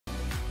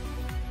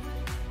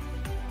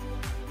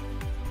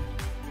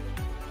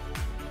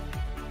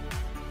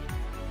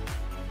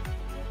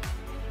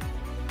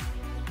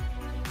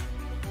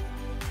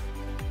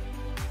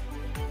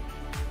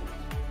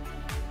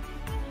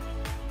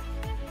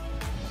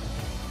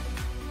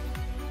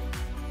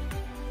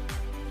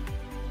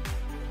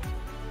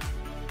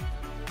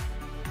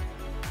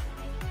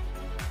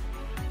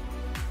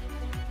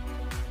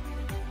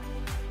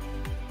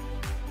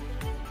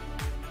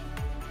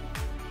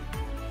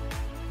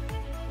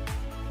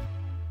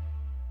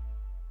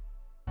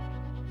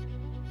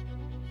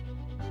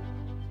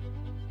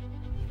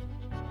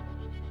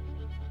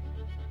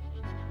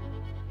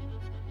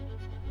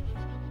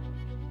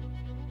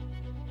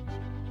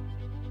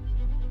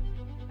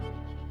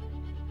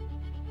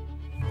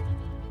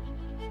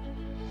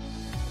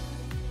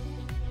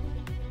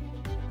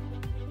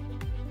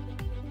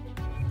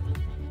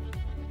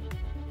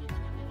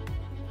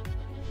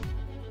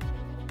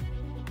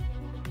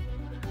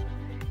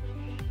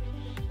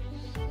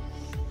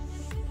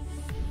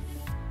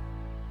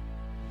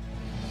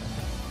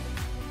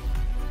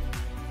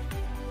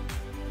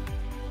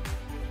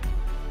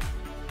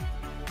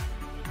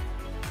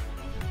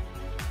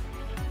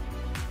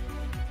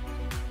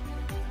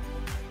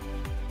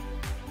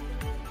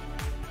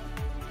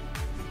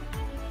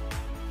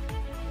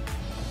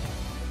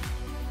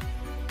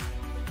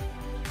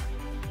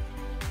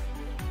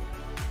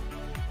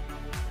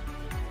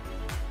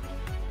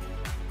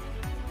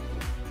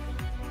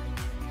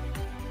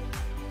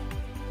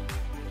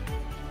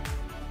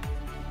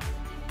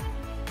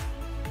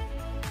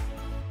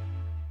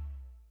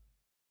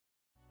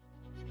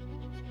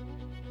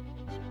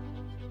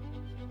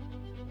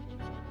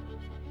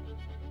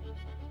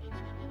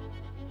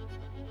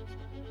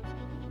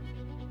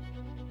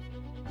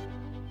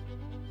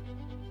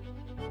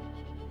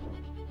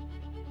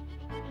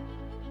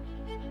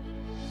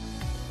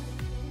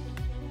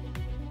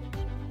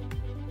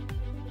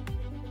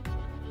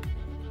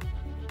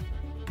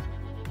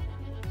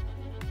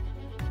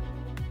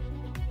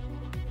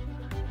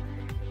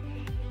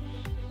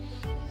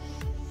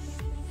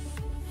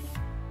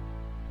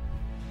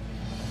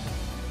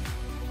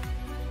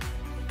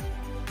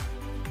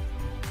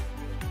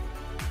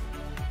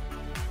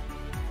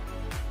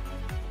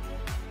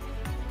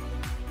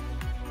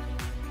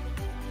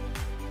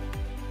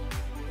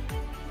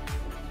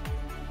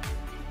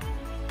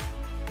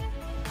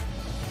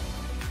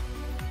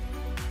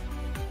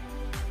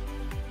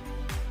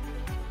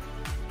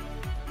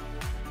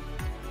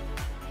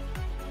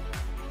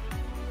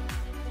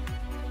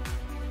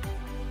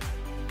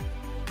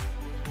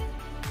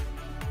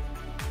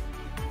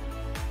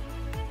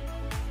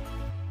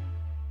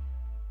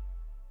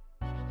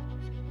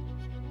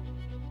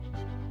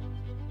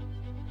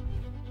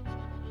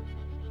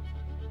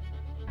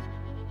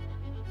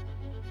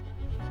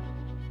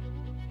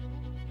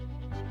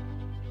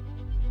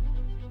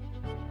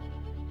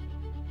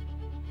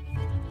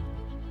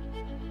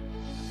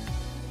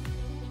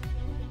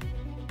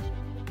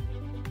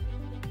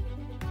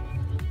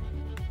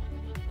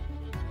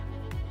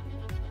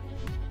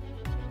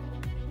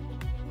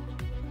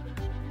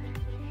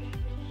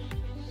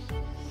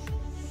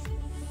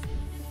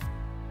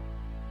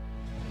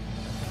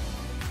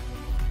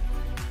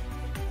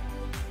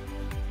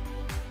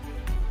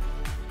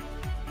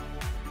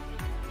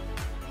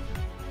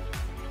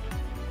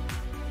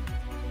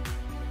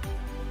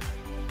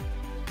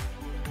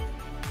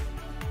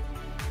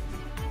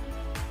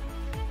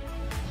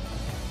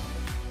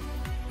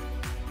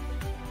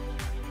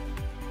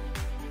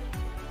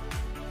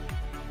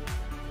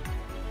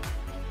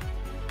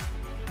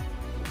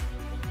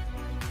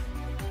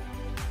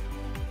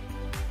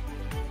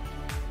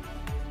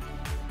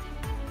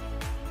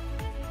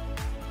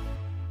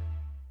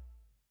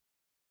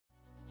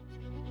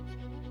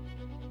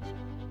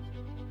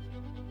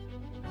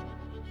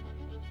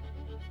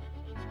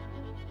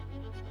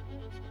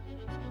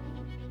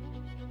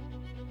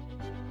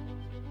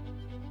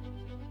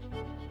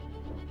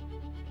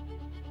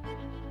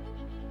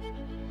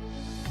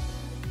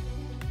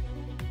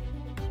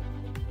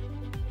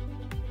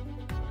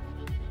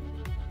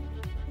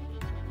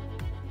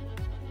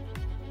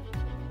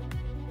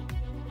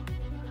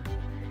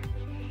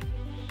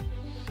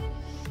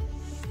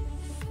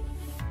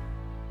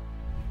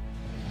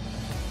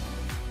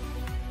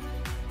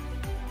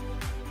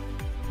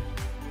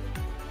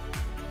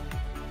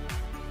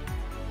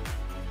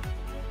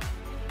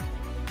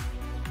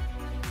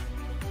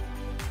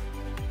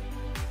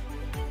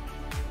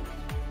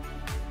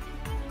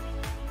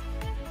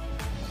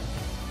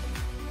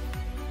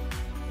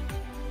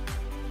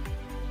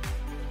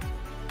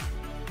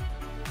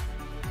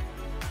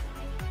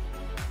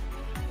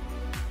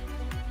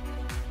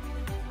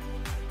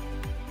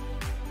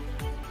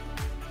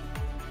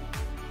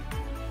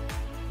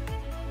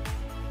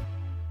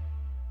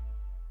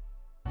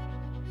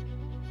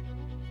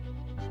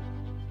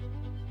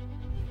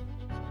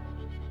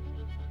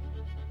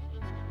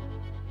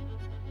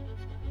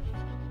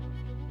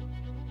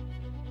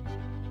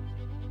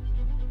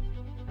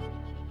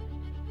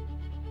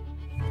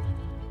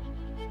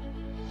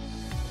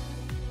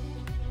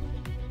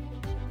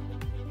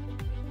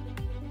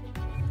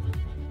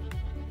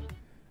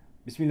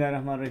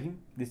Bismillahirrahmanirrahim.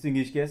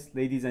 Distinguished guests,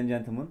 ladies and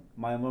gentlemen,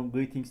 my warm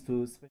greetings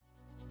to.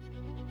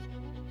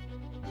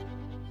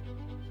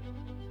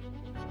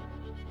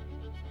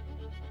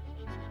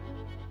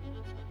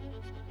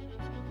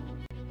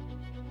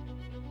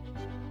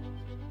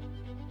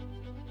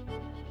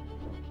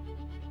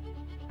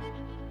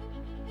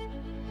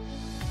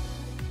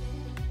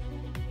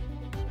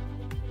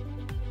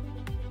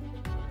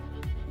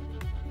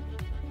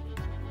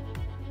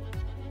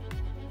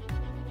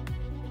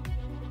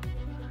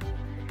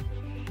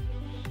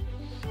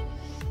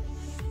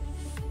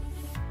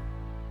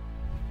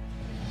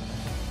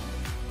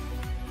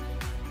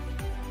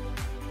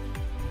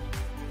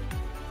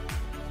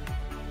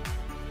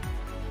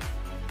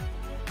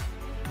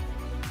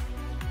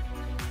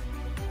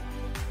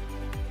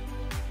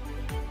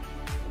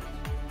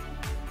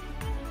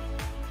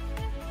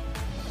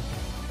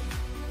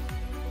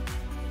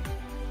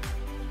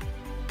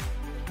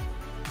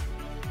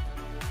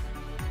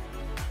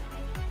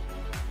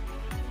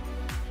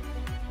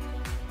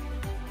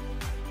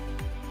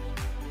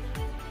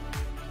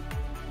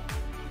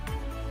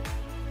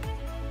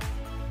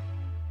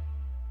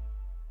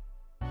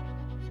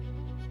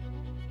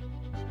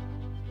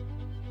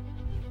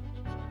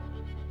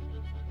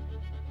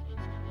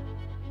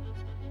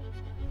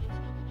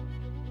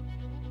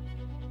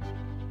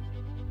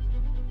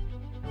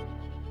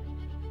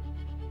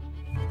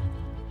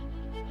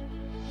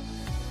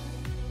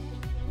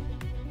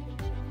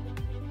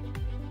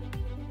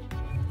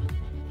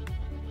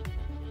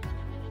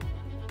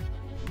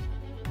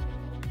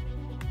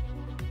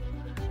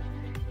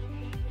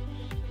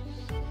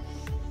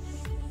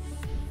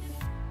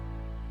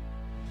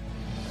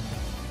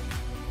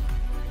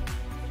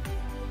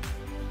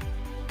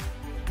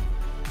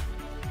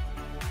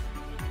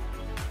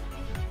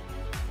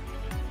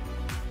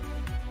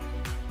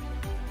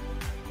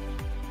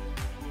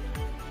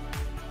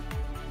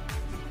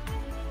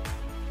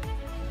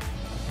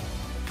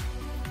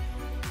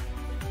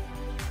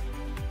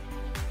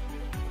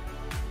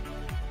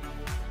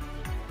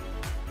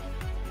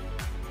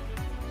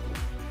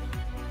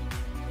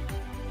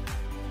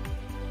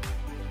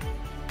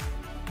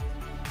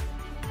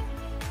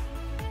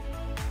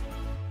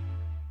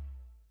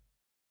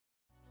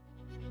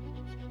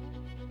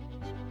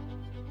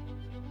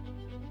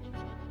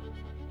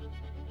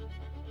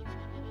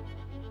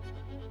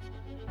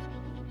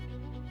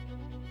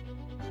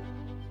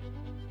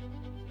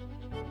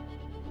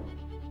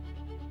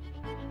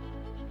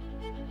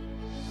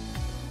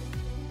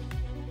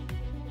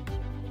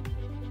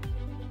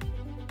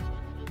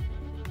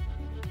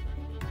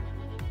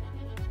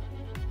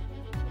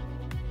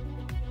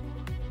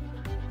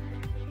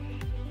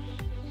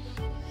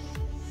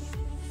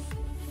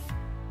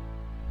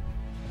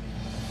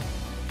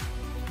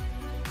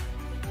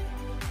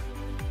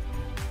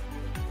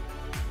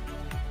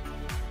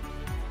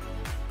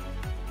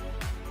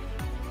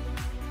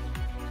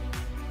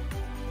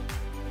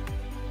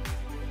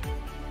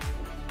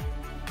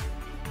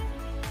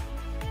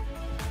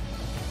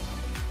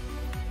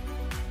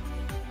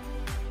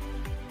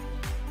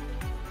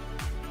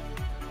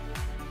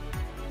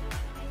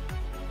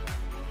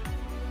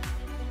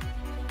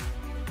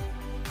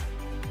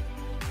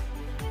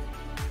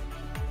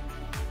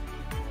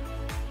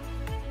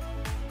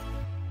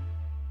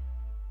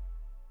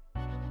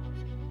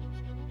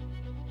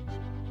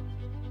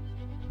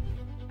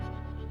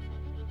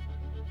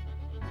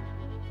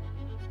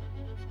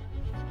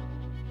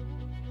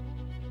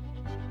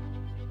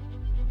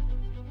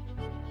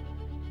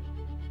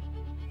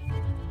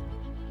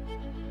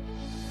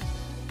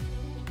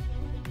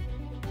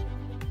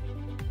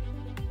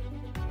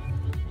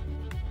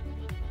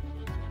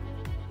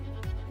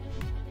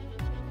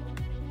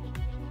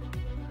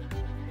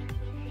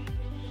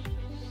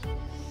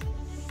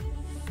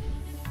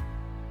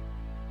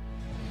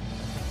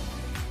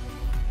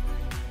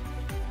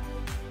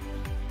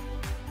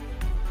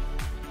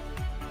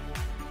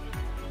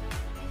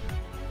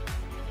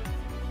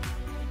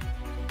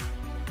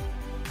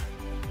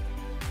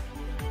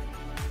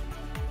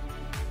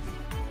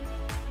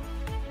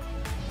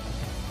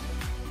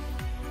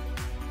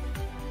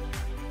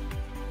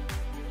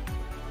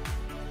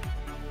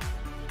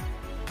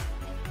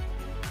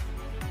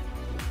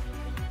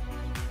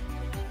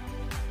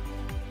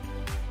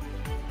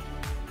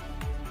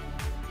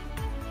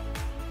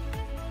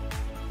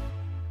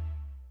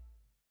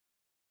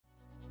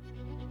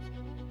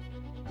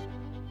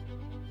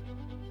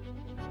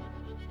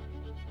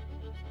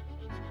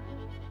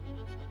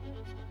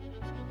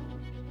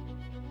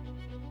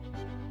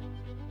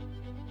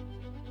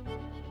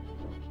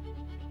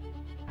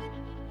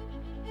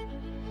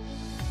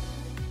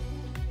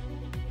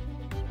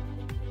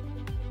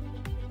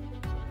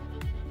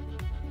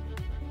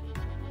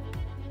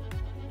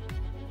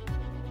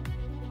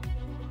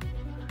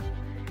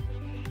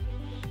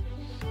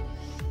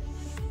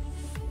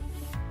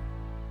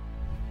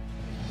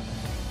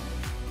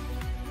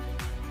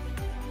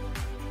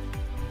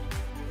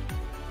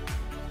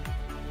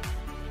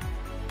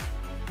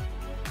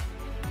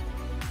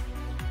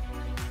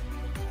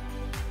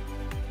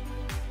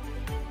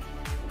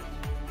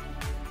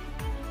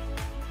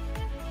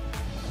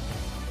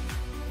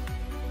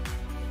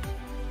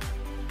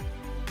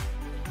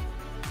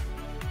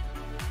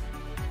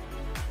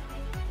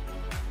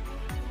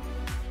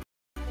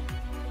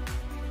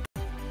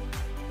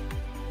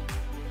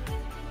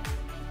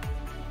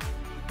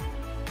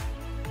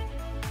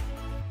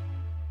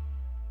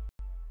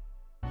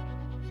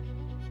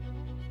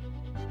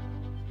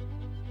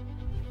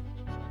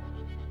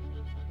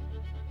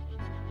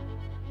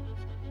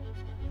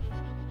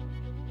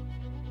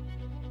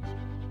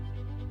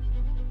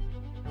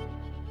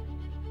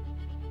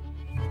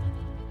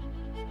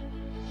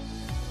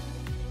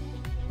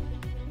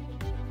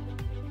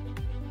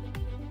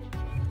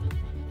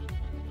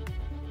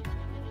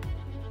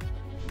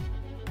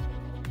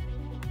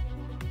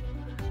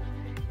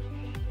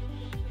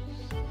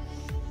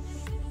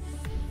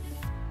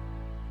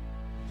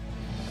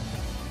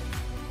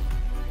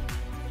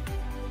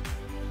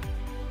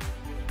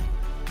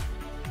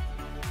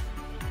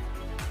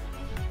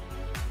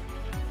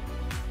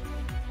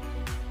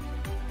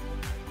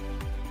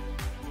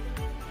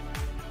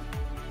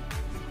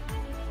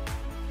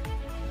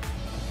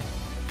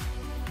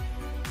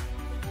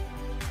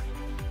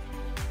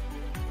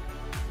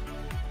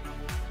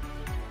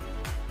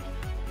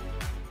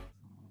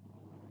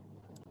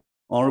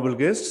 Honorable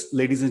guests,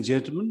 ladies and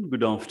gentlemen,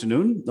 good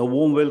afternoon. A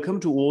warm welcome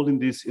to all in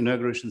this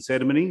inauguration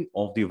ceremony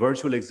of the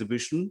virtual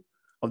exhibition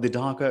of the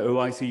Dhaka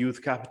OIC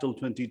Youth Capital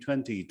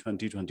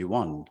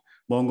 2020-2021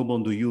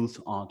 Bangabandhu Youth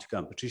Art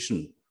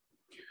Competition.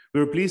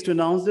 We are pleased to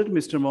announce that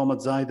Mr. Mohammad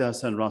Zahid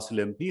Hassan Rasil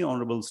MP,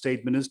 Honorable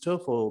State Minister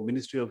for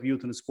Ministry of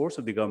Youth and Sports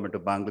of the Government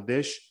of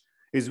Bangladesh,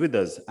 is with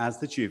us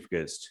as the chief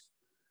guest.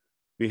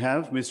 We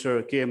have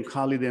Mr. K.M.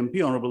 Khalid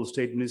MP, Honorable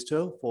State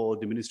Minister for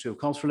the Ministry of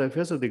Cultural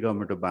Affairs of the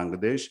Government of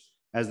Bangladesh,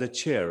 as the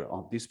chair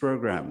of this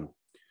program.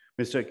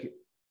 Mr.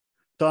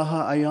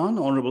 Taha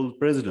Ayan, Honorable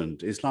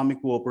President,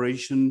 Islamic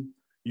Cooperation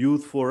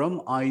Youth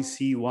Forum,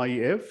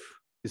 ICYF,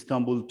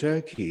 Istanbul,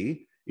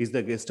 Turkey, is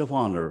the guest of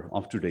honor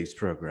of today's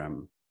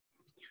program.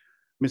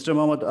 Mr.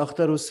 Mohammad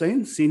Akhtar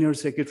Hussain, Senior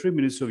Secretary,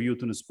 Minister of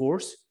Youth and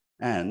Sports,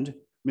 and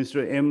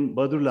Mr. M.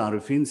 Badrullah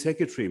Arifin,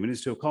 Secretary,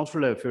 Minister of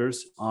Cultural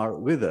Affairs, are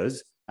with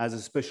us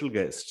as special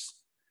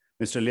guests.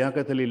 Mr.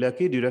 Liaquat Ali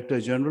Lucky, Director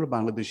General,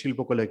 Bangladesh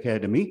Shilpakala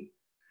Academy,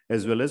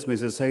 as well as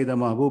Mrs. Saida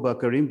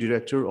Mahbooba Karim,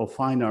 Director of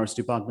Fine Arts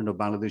Department of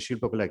Bangladesh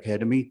Shilpakala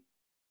Academy,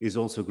 is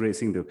also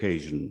gracing the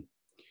occasion.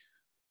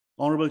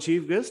 Honorable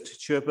Chief Guest,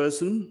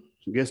 Chairperson,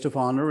 Guest of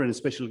Honor, and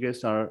special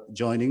guests are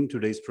joining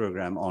today's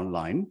program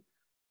online.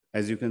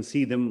 As you can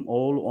see them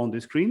all on the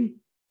screen,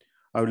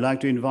 I would like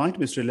to invite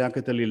Mr.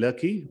 Liaquat Ali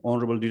Lucky,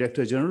 Honorable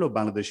Director General of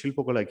Bangladesh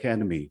Shilpakala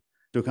Academy,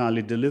 to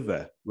kindly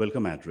deliver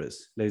welcome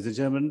address. Ladies and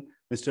gentlemen,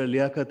 Mr.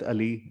 Liaquat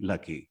Ali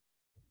Lucky.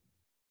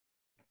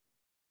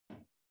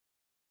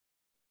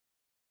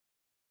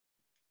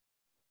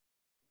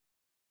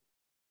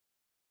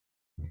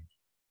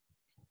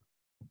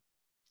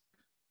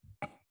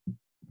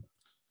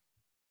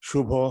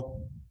 শুভ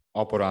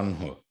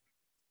অপরাহ্ন।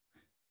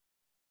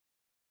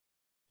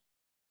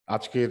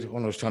 আজকের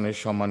অনুষ্ঠানের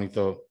সম্মানিত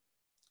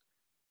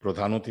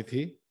প্রধান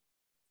অতিথি,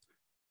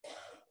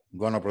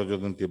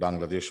 গণপ্রজাতন্ত্রী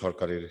বাংলাদেশ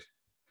সরকারের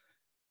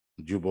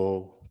যুব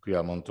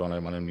ক্রীড়া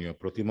মন্ত্রণালয়ের মাননীয়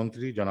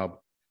প্রতিমন্ত্রী জনাব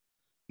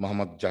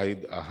মোহাম্মদ জাহিদ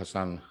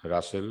আহসান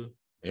রাসেল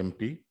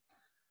এমপি,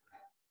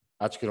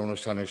 আজকের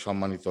অনুষ্ঠানের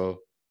সম্মানিত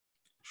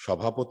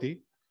সভাপতি,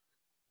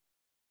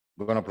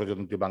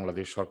 গণপ্রজাতন্ত্রী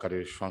বাংলাদেশ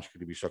সরকারের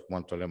সংস্কৃতি বিষয়ক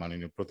মন্ত্রণালয়ের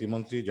মাননীয়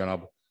প্রতিমন্ত্রী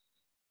জনাব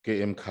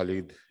K.M.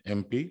 খালিদ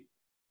এমপি,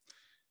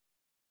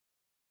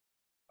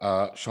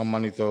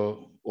 সম্মানিত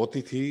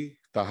অতিথি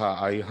তাহা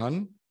Ayhan,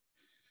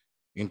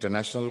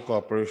 international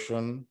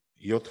cooperation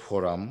youth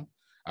forum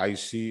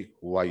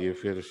ICYF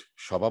এর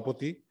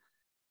সভাপতি,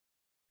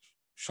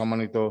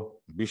 সম্মানিত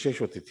বিশেষ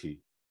অতিথি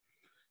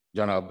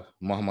জনাব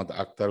মোহাম্মদ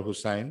আখতার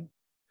হুসাইন,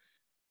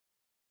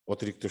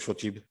 অতিরিক্ত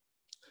সচিব,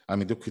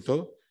 আমি দুঃখিত,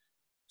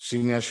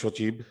 সিনিয়র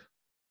সচিব,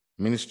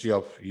 ministry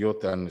of youth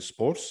and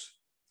sports,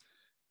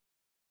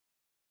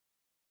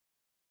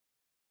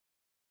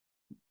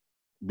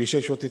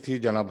 বিশেষ অতিথি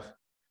জনাব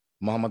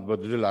মোহাম্মদ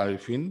বদরুল্লাহ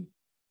আরিফিন,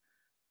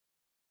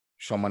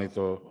 সম্মানিত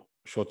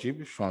সচিব,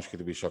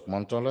 সংস্কৃতি বিষয়ক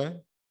মন্ত্রণালয়,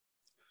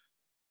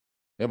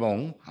 এবং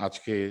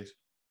আজকে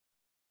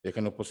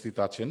এখানে উপস্থিত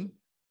আছেন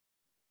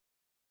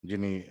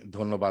যিনি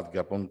ধন্যবাদ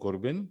জ্ঞাপন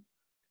করবেন,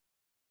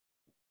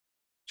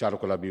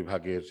 চারুকলা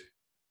বিভাগের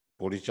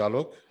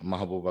পরিচালক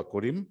মাহবুবা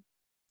করিম,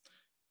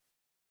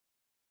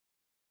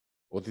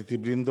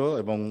 অতিথিবৃন্দ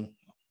এবং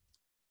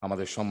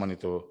আমাদের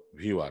সম্মানিত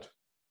ভিউয়ার।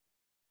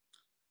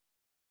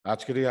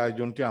 আজকের এই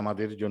আয়োজনটি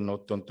আমাদের জন্য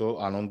অত্যন্ত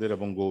আনন্দের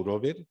এবং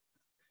গৌরবের।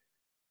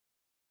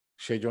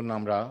 সেই জন্য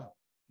আমরা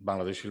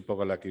বাংলাদেশ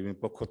শিল্পকলা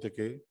একাডেমির পক্ষ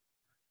থেকে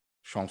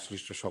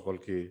সংশ্লিষ্ট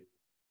সকলকে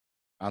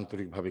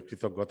আন্তরিকভাবে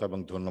কৃতজ্ঞতা এবং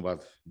ধন্যবাদ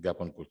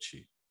জ্ঞাপন করছি।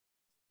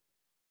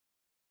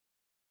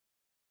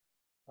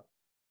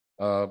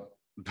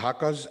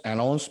 Dhaka's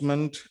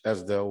announcement as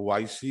the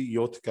OIC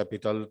Youth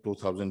Capital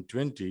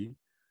 2020,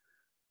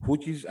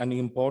 which is an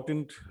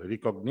important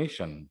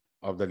recognition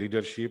of the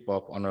leadership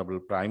of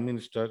Honorable Prime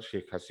Minister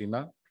Sheikh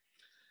Hasina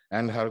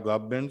and her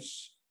government's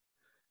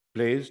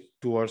pledge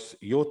towards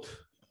youth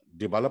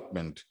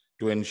development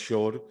to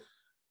ensure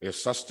a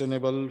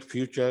sustainable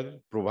future,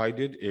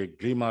 provided a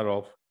glimmer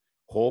of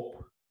hope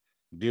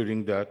during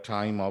the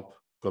time of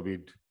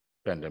COVID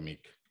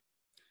pandemic.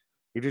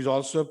 It is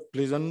also a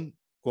pleasant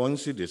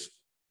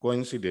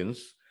coincidence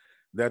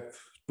that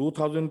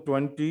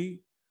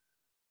 2020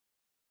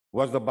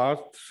 was the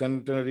birth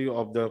centenary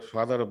of the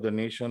father of the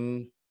nation,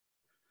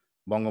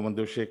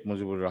 Bangabandhu Sheikh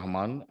Mujibur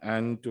Rahman,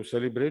 and to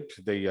celebrate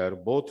the year,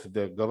 both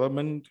the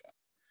government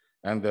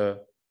and the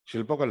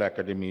Shilpakala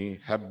Academy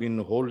have been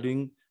holding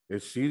a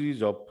series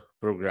of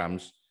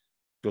programs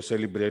to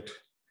celebrate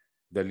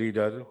the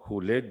leader who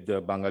led the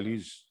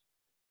Bengalis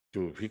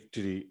to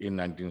victory in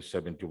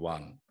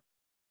 1971.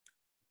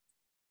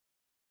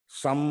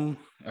 Some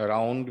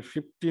around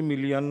 50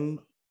 million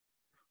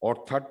or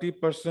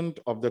 30%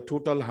 of the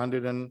total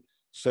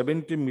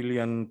 170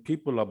 million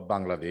people of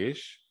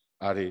Bangladesh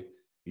are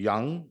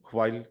young,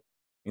 while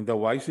in the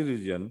OIC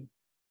region,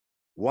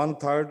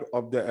 1/3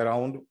 of the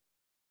around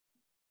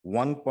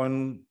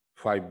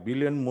 1.5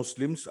 billion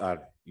Muslims are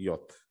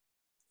youth.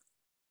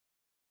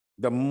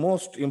 The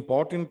most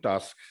important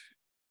task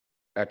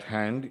at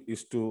hand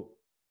is to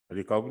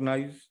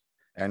recognize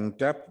and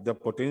tap the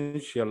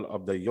potential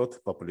of the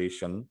youth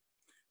population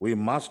we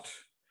must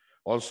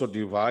also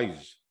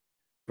devise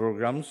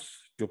programs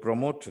to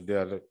promote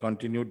their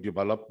continued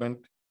development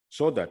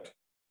so that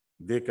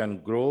they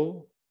can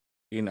grow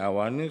in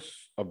awareness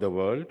of the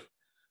world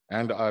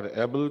and are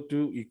able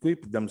to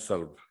equip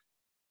themselves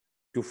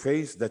to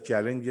face the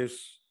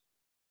challenges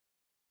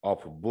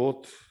of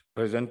both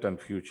present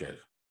and future.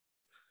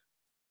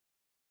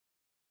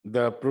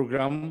 The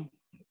program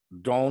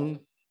drawn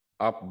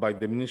up by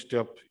the Ministry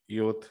of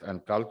Youth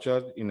and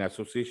Culture in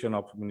association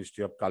of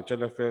Ministry of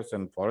Cultural Affairs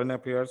and Foreign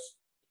Affairs,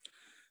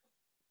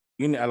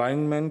 in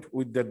alignment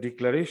with the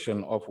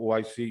declaration of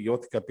OIC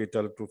Youth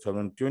Capital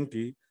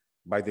 2020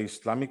 by the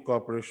Islamic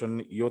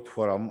Cooperation Youth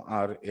Forum,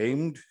 are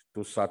aimed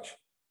to such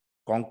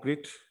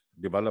concrete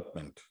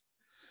development.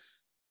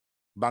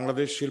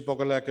 Bangladesh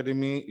Shilpakala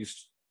Academy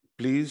is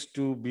pleased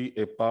to be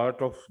a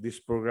part of this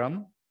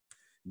program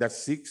that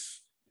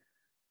seeks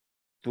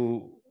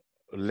to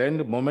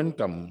lend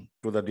momentum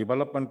to the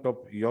development of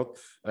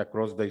youth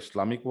across the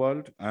Islamic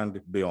world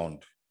and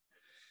beyond.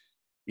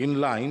 In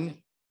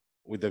line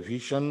with the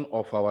vision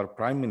of our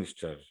Prime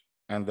Minister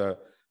and the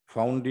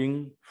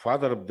founding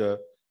father of the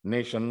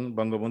nation,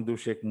 Bangabandhu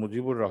Sheikh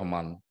Mujibur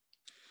Rahman,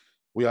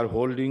 we are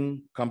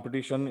holding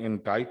competition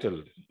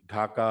entitled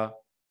Dhaka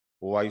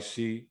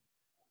OIC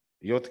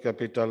Youth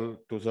Capital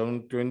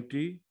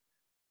 2020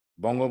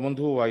 Bangabandhu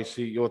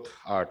OIC Youth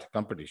Art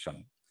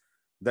Competition.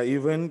 The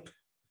event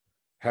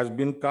has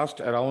been cast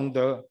around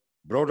the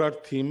broader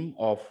theme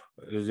of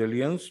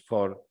resilience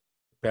for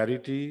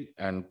parity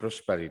and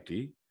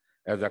prosperity,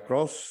 as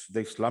across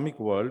the Islamic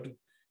world,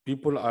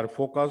 people are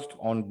focused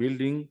on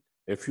building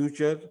a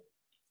future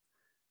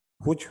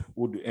which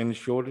would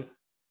ensure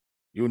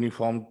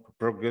uniform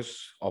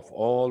progress of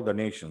all the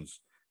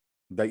nations.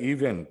 The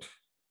event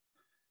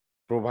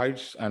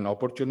provides an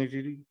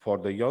opportunity for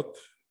the youth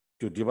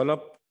to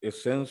develop a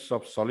sense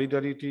of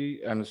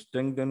solidarity and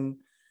strengthen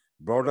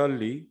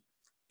broaderly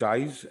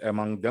ties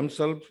among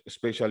themselves,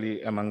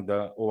 especially among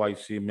the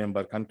OIC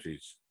member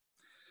countries.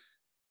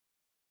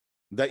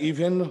 The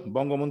event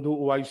Bangabandhu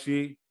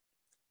OIC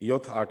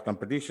Youth Art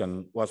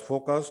Competition was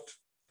focused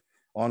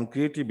on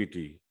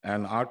creativity,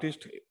 and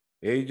artists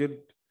aged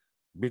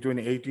between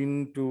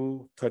 18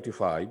 to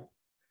 35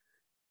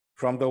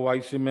 from the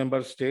OIC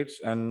member states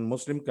and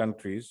Muslim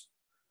countries,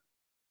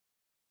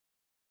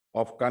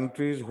 of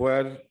countries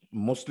where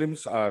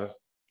Muslims are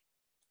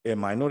a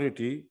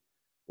minority,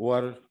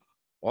 were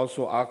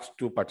also asked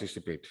to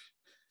participate.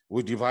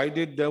 We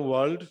divided the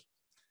world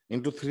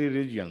into 3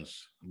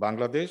 regions: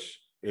 Bangladesh,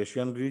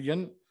 Asian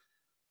region,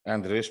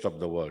 and the rest of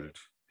the world.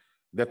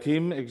 The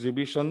theme of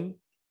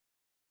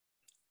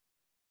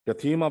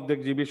the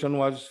exhibition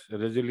was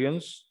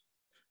resilience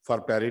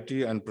for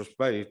parity and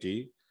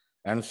prosperity.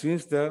 And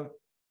since the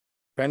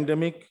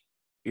pandemic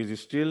is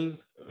still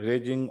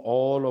raging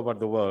all over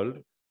the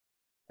world,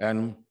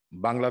 and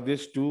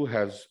Bangladesh too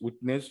has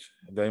witnessed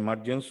the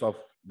emergence of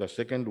the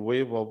second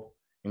wave of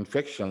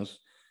infections,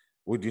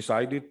 we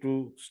decided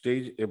to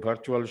stage a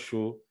virtual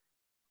show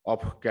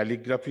of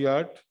calligraphy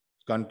art,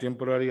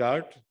 contemporary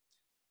art,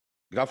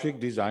 graphic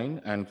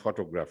design, and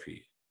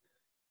photography.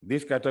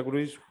 These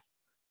categories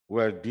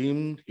were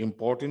deemed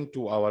important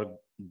to our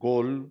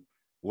goal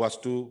was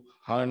to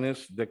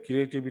harness the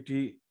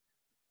creativity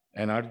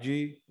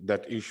energy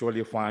that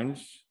usually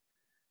finds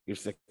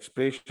its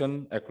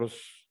expression across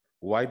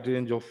a wide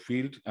range of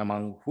fields,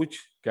 among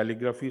which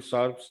calligraphy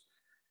serves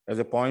as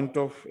a point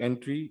of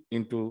entry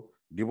into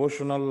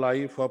devotional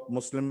life of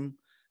Muslims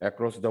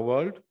across the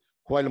world,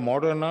 while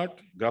modern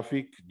art,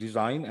 graphic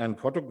design, and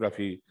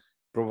photography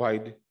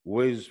provide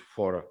ways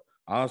for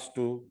us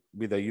to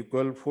be the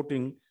equal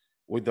footing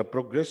with the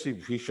progressive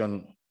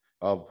vision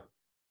of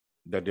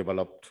the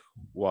developed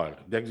world.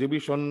 The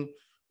exhibition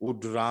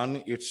would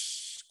run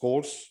its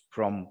course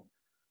from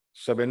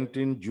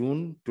 17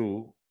 June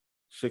to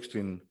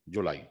 16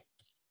 July.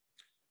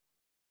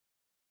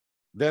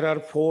 There are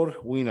 4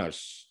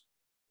 winners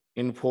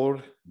in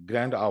 4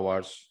 grand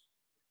awards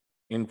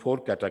in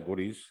 4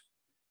 categories.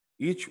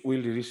 Each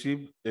will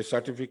receive a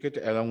certificate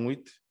along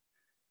with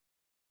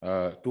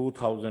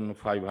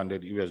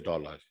 $2,500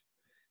 US.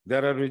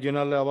 There are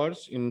regional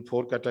awards in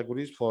 4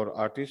 categories for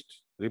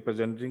artists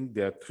representing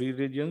their 3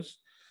 regions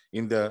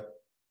in the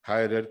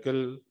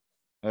hierarchical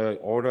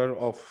order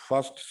of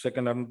first,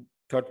 second, and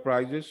third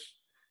prizes.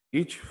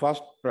 Each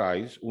first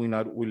prize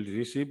winner will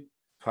receive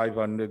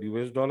 $500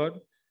 US,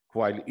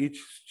 while each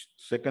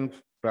second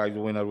prize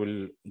winner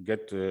will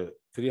get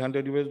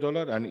 $300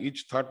 US, and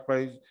each third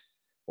prize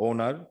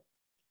owner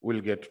will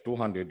get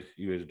 $200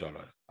 US.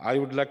 I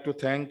would like to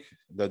thank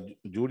the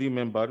jury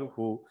member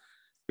who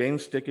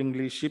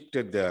painstakingly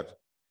shifted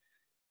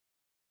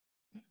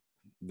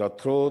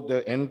through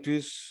the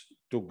entries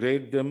to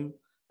grade them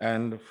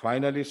and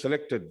finally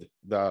selected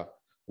the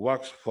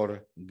works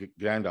for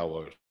grand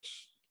awards.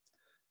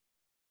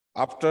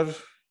 After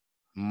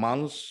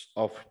months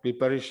of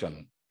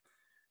preparation,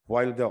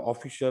 while the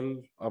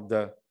official of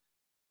the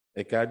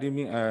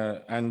academy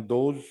and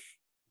those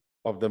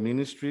of the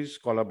ministries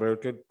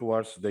collaborated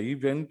towards the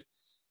event,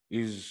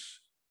 is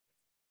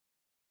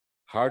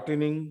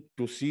heartening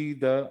to see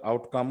the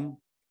outcome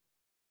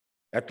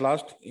at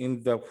last in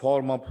the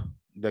form of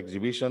the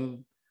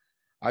exhibition.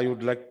 I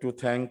would like to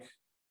thank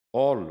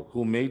all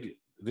who made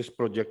this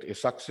project a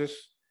success,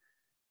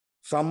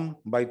 some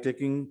by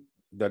taking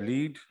the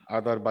lead,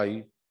 other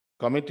by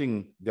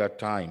committing their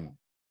time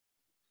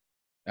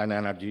and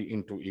energy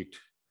into it.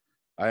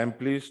 I am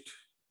pleased,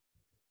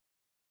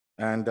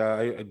 and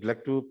I'd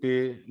like to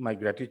pay my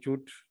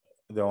gratitude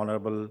to the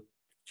Honorable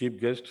Chief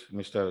Guest,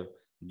 Mr.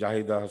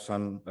 Jahida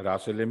Hassan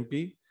Rasel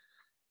MP,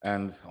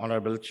 and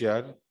Honorable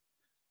Chair,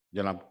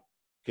 Janab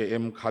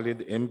K.M. Khalid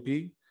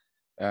MP,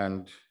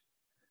 and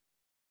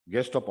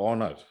Guest of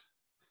Honor,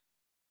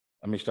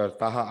 Mr.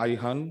 Taha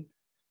Ayhan,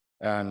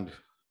 and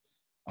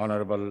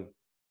Honorable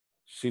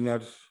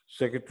Senior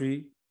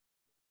Secretary,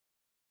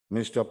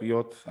 Minister of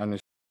Youth and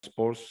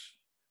Sports,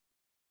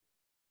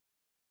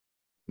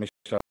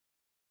 Mr.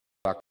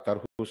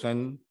 Akhtar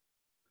Hussain,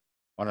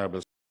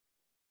 Honorable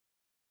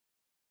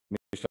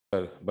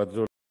Mr.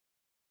 Badrul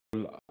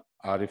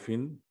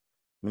Arifin,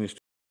 Minister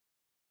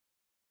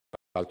of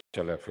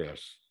Cultural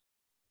Affairs.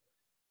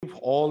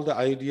 All the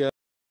idea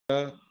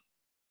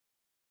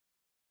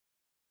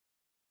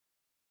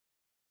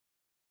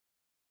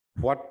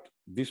what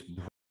this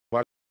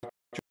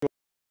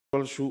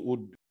virtual show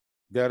would,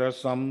 there are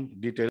some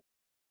details.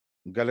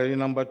 Gallery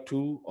number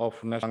 2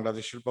 of National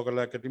Bangladesh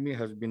Shilpakala Academy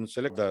has been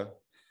selected.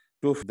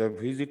 The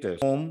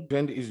visitors home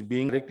trend is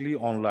being directly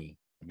online.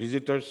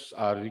 Visitors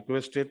are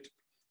requested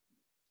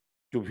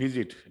to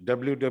visit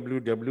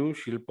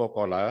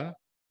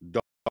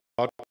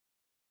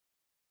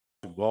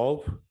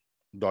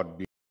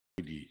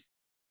www.shilpakala.gov.bd.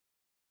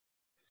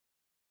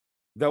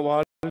 The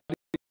world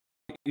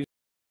is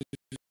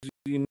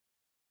in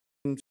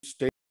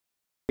state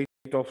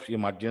of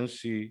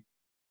emergency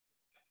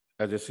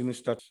as a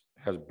sinister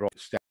has brought.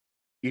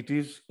 It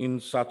is in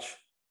such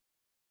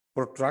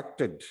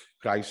protracted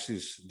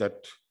crisis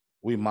that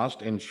we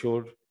must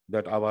ensure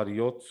that our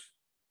youth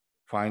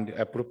find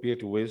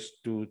appropriate ways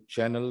to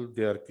channel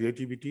their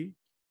creativity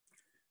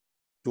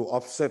to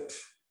offset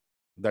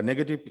the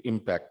negative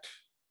impact.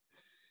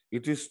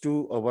 It is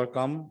to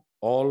overcome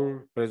all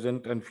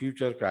present and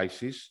future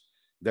crises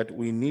that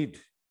we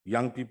need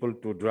young people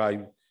to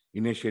drive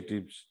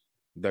initiatives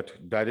that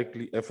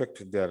directly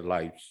affect their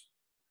lives,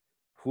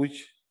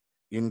 which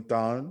in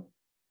turn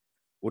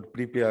would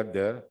prepare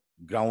the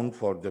ground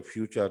for the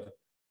future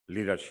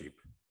leadership.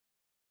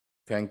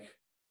 Thank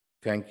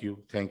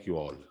you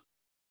all.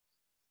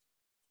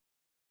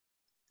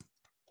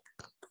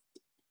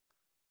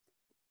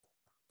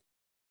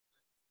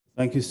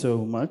 Thank you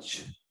so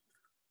much,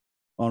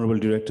 Honorable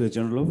Director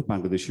General of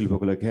Bangladesh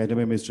Shilpakala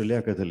Academy, Mr.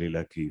 Liaquat Ali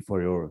Laki,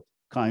 for your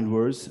kind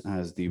words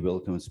as the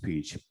welcome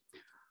speech.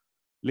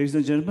 Ladies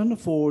and gentlemen,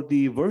 for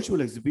the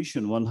virtual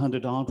exhibition,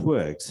 100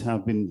 artworks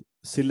have been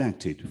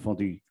selected for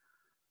the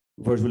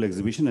virtual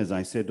exhibition, as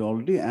I said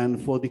already,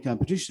 and for the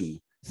competition,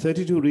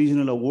 32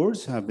 regional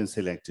awards have been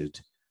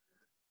selected.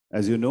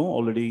 As you know,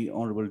 already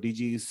Honorable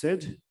DG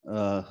said,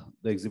 the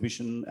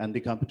exhibition and the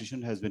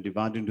competition has been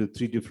divided into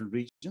 3 different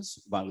regions: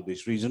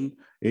 Bangladesh region,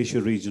 Asia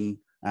region,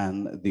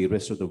 and the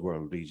rest of the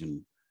world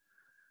region.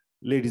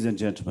 Ladies and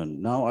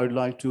gentlemen, now I'd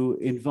like to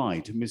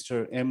invite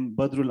Mr. M.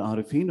 Badrul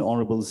Arifin,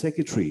 Honorable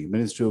Secretary,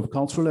 Ministry of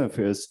Cultural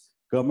Affairs,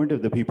 Government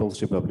of the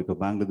People's Republic of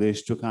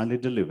Bangladesh, to kindly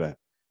deliver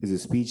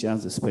his speech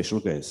as a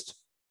special guest.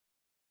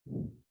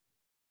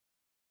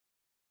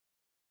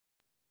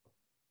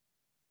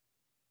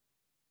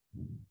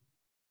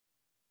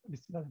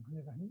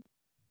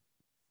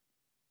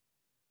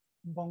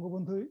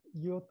 Bangabandhu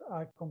Youth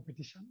Art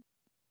Competition,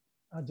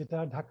 যেটা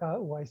Dhaka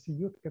OIC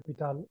Youth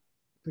Capital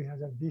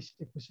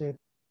 2020-21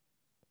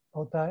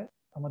 আওতায়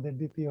আমাদের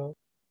দ্বিতীয়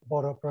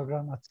বড়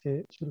programme আজকে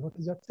শুরু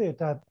হতে যাচ্ছে।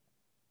 এটার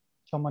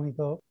সম্মানিত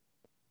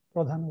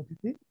প্রধান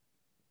অতিথি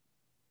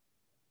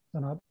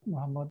জনাব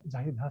মোহাম্মদ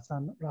জাহিদ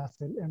হাসান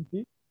রাসেল এমপি,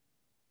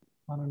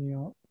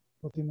 মাননীয়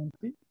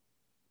প্রতিমন্ত্রী,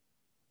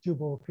 যুব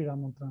ও ক্রীড়া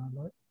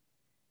মন্ত্রণালয়,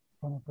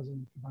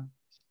 গণপ্রজাতন্ত্রী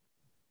বাংলাদেশ।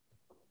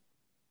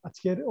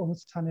 আজকের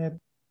অনুষ্ঠানের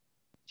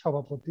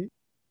সভাপতি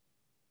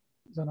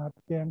জনাব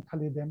KM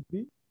খালিদ এমপি,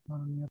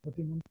 মাননীয়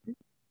প্রতিমন্ত্রী,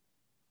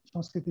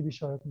 সংস্কৃতি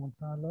বিষয়ক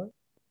মন্ত্রণালয়,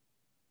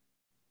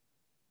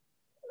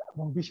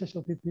 এবং বিশেষ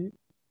অতিথি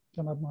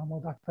জনাব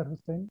মোহাম্মদ আখতার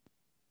হোসেন,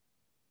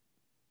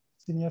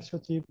 সিনিয়র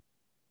সচিব,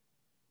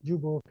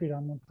 যুব ও ক্রীড়া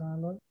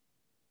মন্ত্রণালয়,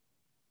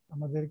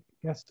 আমাদের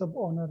গেস্ট অব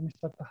অনার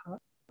মিস্টার তাহা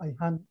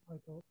আইহান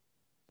হয়তো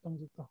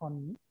সংযুক্ত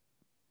হননি,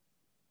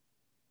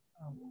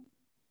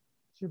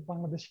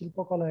 বাংলাদেশ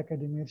শিল্পকলা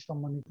একাডেমির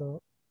সম্মানিত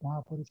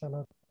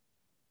মহাপরিচালক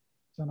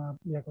জনাব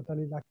লিয়াকত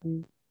আলী লাকি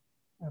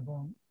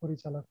এবং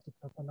পরিচালক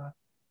চিত্রকলা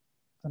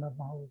জনাব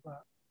মাহবুবা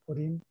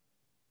করিম,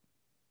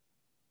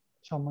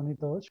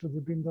 সম্মানিত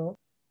সুধীবৃন্দ,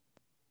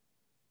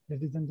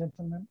 লেডিজ এন্ড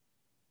জেন্টলম্যান,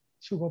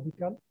 শুভ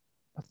বিকাল,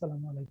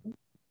 আসসালামু আলাইকুম।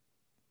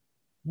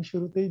 আমি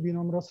শুরুতেই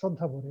বিনম্র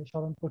শ্রদ্ধা ভরে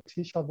স্মরণ করছি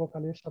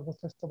সর্বকালের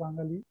সর্বশ্রেষ্ঠ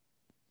বাঙালি,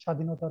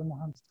 স্বাধীনতার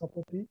মহান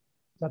স্থপতি,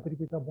 জাতির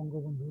পিতা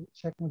বঙ্গবন্ধু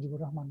শেখ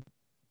মুজিবুর রহমান।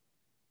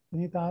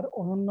 তিনি তার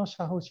অনন্য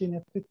সাহসী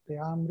নেতৃত্বে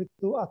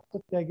আমৃত্যু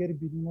আত্মত্যাগের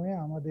বিনিময়ে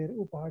আমাদের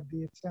উপহার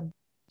দিয়েছেন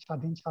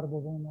স্বাধীন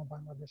সার্বভৌম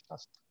বাংলাদেশ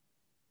রাষ্ট্র।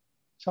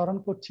 স্মরণ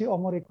করছি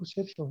অমর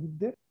একুশের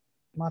শহীদদের,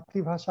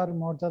 মাতৃভাষার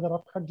মর্যাদা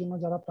রক্ষার জন্য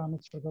যারা প্রাণ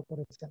উৎসর্গ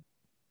করেছেন।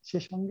 সে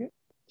সঙ্গে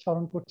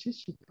স্মরণ করছি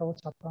শিক্ষা ও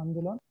ছাত্র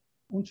আন্দোলন,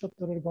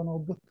 69-এর গণ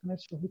অভ্যুত্থানের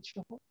শহীদ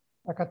সহ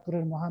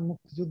 71-এর মহান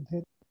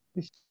মুক্তিযুদ্ধের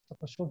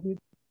শহীদ,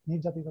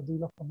 নির্যাতিত 2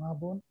 লক্ষ মা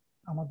বোন,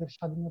 আমাদের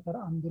স্বাধীনতার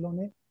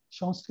আন্দোলনে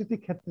সংস্কৃতি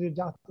ক্ষেত্রের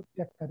যে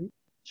আত্মত্যাগকারী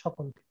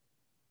সকলকে।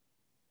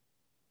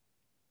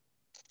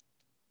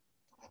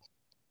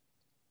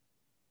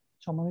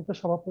 সম্মানিত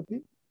সভাপতি,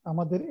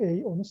 আমাদের এই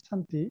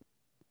অনুষ্ঠানটি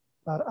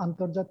তার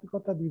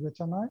আন্তর্জাতিকতা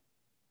বিবেচনায়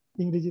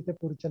ইংরেজিতে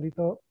পরিচালিত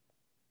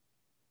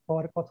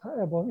হওয়ার কথা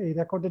এবং এই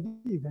রেকর্ডেড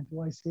ইভেন্ট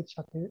ওআইসির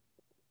সাথে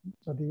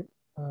যদি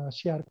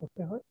শেয়ার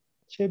করতে হয়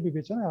সে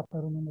বিবেচনায়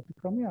আপনার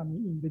অনুমতিক্রমে আমি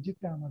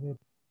ইংরেজিতে আমাদের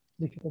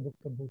লিখিত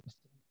বক্তব্য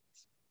উপস্থাপন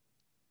করছি।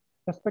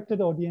 Respected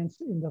audience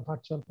in the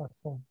virtual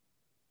platform,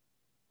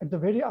 at the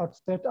very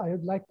outset, I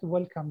would like to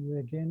welcome you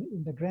again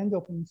in the grand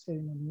opening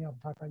ceremony of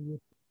Dhaka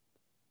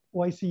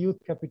OIC Youth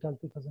Capital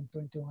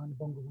 2021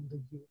 Bangabandhu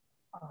Youth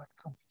Art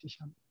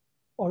Competition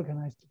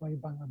organized by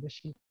Bangladesh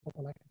Youth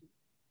Academy.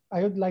 I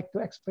would like to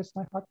express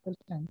my heartfelt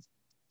thanks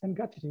and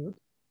gratitude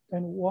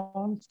and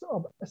warmth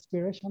of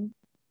aspiration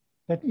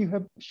that you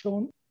have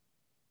shown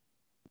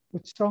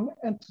with strong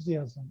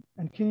enthusiasm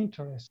and keen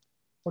interest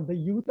for the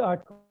youth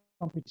art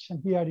competition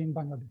here in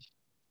Bangladesh.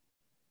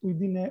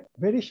 Within a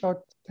very short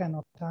span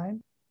of time,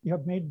 you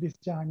have made this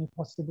journey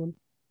possible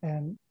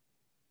and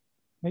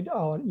made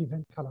our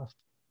event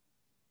colorful.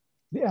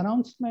 The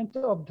announcement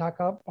of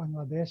Dhaka,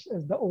 Bangladesh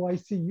as the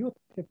OIC Youth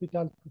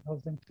Capital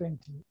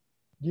 2020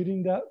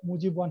 during the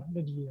Mujib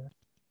 100 years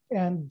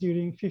and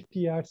during 50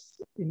 years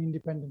in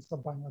independence of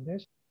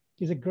Bangladesh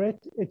is a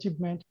great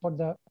achievement for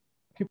the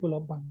people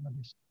of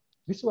Bangladesh.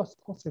 This was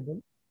possible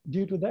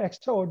due to the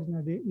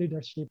extraordinary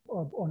leadership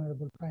of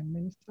Honorable Prime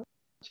Minister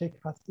Sheikh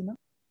Hasina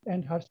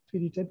and her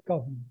spirited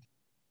government.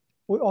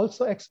 We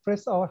also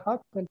express our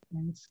heartfelt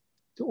thanks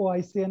to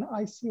OIC and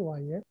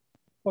ICYF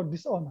for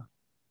this honor.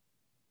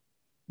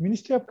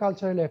 Ministry of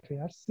Cultural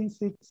Affairs, since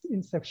its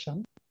inception,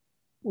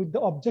 with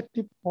the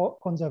objective for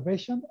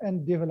conservation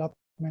and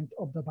development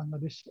of the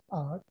Bangladeshi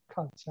art,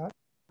 culture,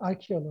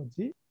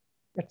 archaeology,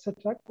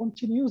 etc.,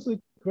 continues with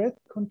great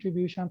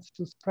contributions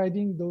to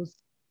spreading those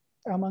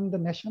among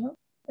the national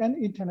and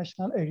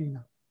international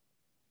arena.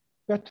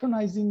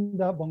 Patronizing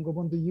the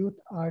Bangabandhu Youth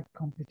Art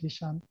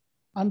Competition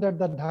under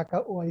the Dhaka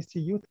OIC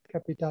Youth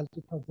Capital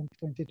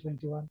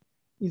 2020-21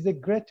 is a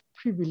great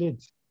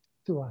privilege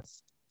to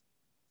us.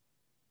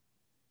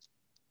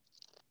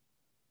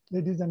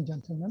 Ladies and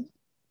gentlemen,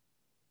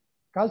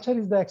 culture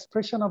is the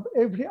expression of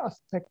every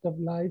aspect of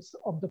lives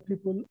of the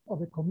people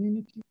of a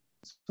community,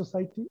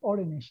 society, or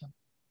a nation.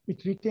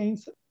 It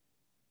retains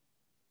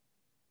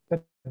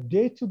the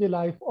day-to-day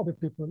life of a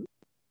people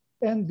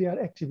and their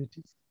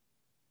activities.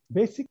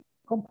 Basic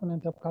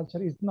component of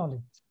culture is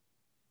knowledge,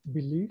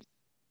 beliefs,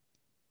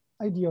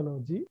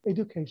 ideology,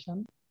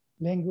 education,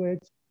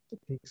 language,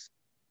 ethics,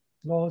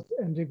 laws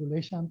and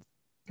regulations,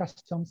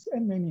 customs,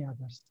 and many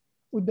others,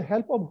 with the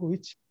help of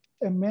which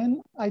a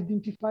man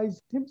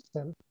identifies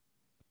himself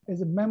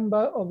as a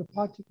member of a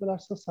particular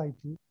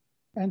society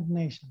and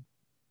nation.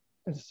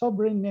 As a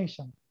sovereign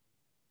nation,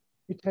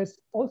 it has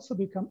also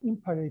become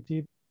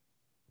imperative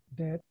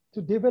that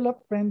to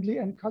develop friendly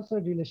and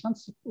cultural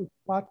relationships with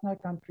partner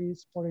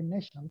countries, foreign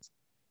nations,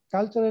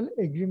 cultural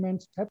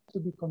agreements have to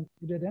be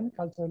concluded and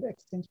cultural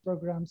exchange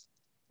programs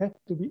have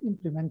to be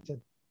implemented.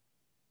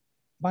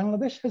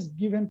 Bangladesh has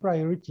given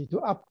priority to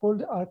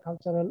uphold our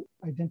cultural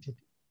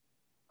identity.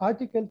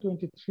 Article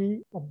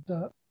 23 of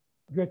the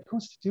Great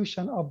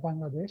Constitution of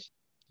Bangladesh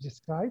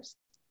describes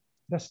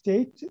the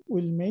state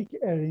will make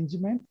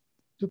arrangements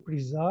to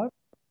preserve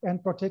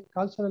and protect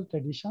cultural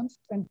traditions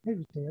and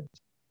heritage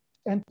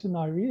and to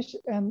nourish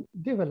and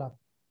develop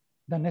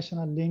the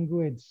national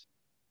language,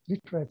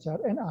 literature,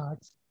 and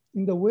arts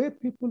in the way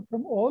people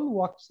from all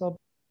walks of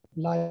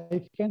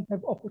life can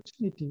have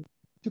opportunity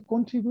to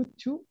contribute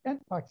to and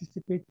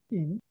participate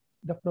in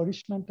the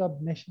flourishment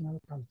of national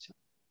culture.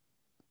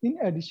 In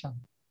addition,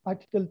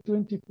 Article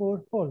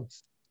 24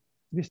 holds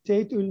the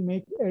state will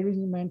make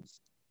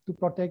arrangements to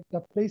protect the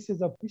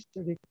places of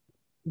historic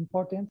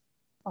importance,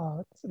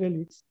 arts,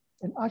 relics,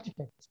 and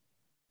artifacts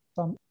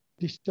from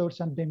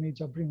distortion, damage,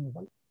 or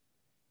removal.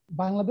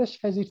 Bangladesh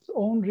has its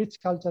own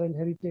rich cultural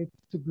heritage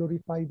to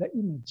glorify the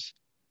image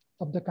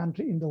of the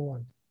country in the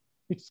world.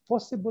 It's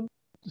possible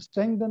to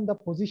strengthen the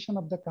position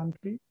of the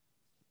country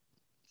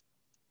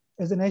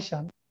as a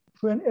nation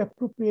through an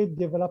appropriate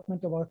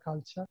development of our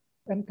culture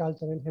and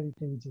cultural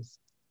heritages.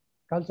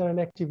 Cultural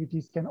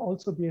activities can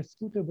also be a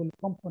suitable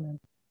component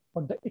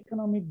for the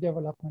economic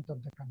development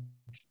of the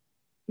country.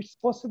 It's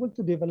possible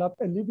to develop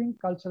a living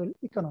cultural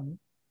economy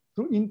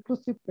through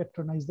inclusive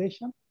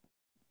patronization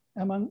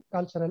among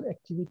cultural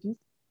activities,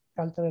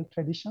 cultural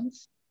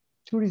traditions,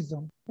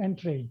 tourism, and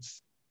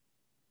trades.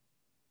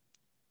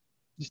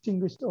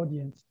 Distinguished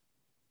audience,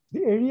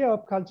 the area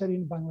of culture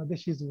in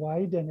Bangladesh is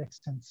wide and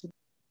extensive.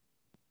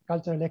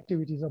 cultural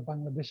activities of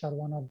Bangladesh are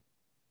one of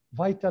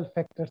vital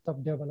factors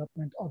of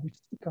development of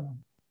its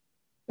economy.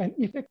 An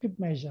effective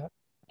measure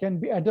can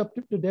be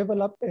adopted to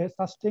develop a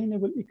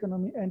sustainable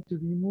economy and to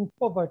remove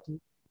poverty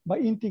by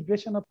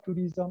integration of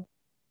tourism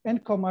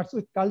and commerce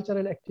with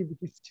cultural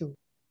activities too.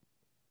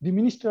 The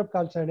Ministry of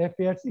Cultural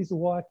Affairs is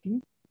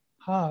working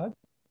hard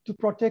to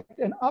protect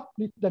and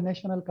uplift the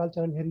national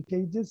cultural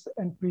heritages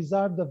and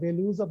preserve the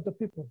values of the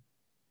people.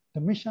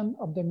 The mission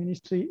of the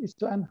ministry is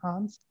to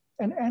enhance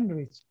and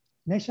enrich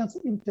nation's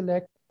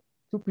intellect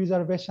through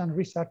preservation,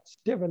 research,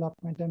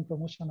 development, and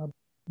promotion of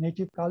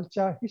native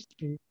culture,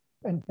 history,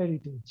 and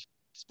heritage,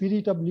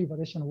 spirit of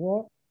liberation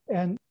war,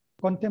 and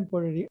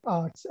contemporary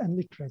arts and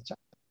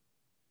literature.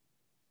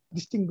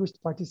 Distinguished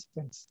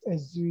participants,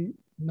 as we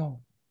know,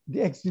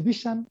 the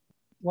exhibition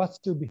was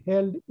to be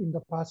held in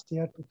the past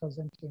year,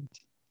 2020.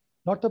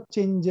 Lot of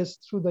changes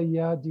through the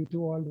year due to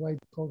worldwide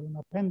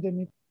corona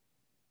pandemic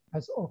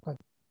has occurred.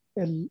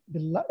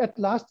 At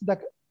last, the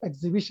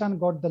exhibition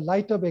got the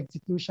light of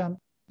execution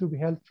to be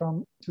held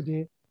from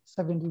today,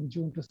 17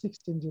 June to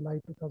 16 July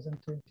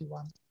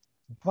 2021,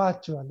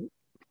 virtually.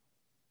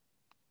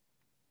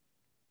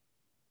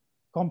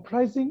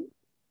 Comprising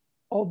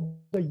of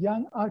the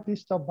young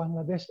artists of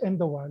Bangladesh and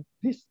the world,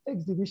 this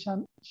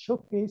exhibition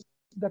showcased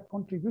the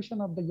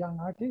contribution of the young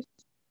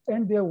artists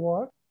and their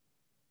work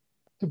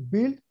to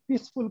build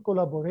peaceful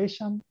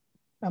collaboration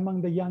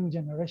among the young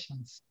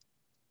generations.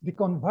 The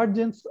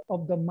convergence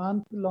of the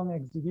month-long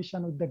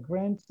exhibition with the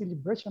grand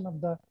celebration of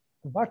the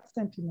birth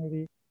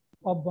centenary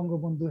of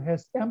Bangabandhu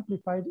has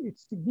amplified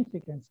its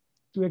significance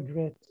to a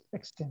great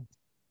extent.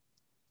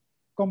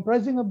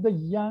 Comprising of the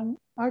young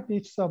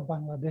artists of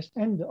Bangladesh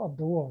and of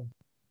the world,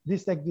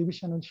 this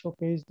exhibition will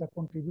showcase the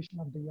contribution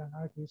of the young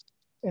artists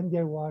and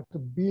their work to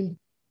build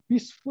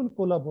peaceful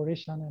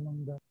collaboration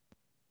among the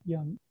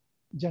young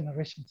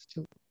generations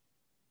too.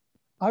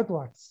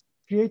 Artworks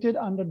created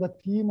under the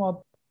theme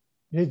of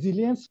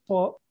resilience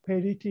for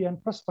prosperity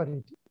and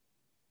prosperity,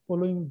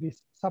 following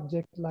this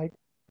subject like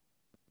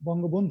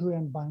Bangabandhu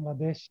and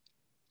Bangladesh,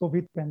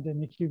 COVID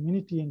pandemic,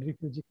 humanity and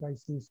refugee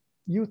crisis,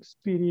 youth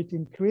spirit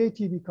in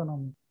creative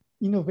economy,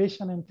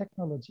 innovation and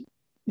technology,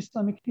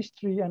 Islamic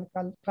history and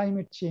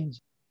climate change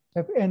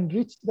have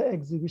enriched the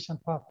exhibition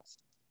purpose.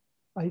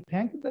 I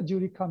thank the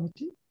jury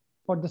committee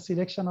for the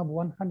selection of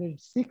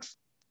 106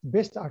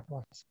 best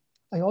artworks.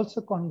 I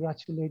also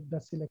congratulate the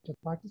selected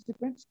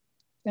participants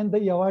and the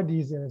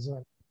awardees as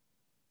well.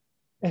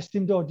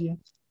 Esteemed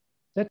audience,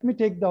 let me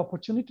take the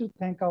opportunity to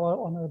thank our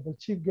honorable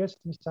chief guest,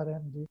 Mr.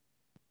 M.D.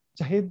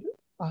 Jahid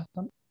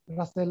Ahsan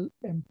Russell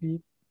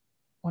MP,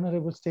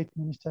 Honorable State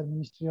Minister,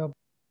 Ministry of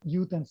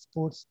Youth and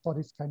Sports, for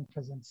his kind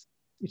presence.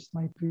 It's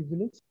my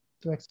privilege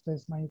to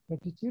express my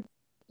gratitude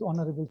to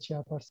Honorable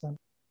Chairperson,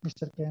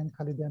 Mr. K.M.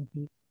 Khalid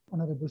MP,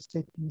 Honorable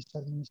State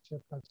Minister, Ministry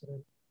of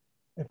Cultural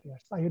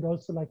Affairs. I would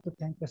also like to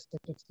thank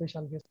respected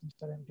special guest,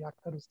 Mr. M.D.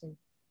 Akhtar Hussain,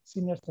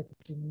 Senior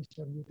Secretary,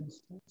 Ministry of Youth and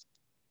Sports.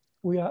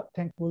 We are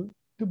thankful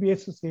to be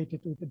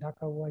associated with the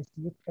Dhaka OIC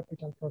Youth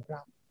Capital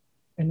Program,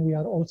 and we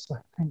are also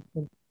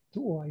thankful to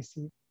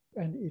OIC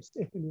and its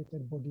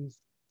affiliated bodies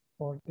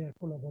for their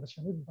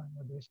collaboration with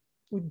Bangladesh,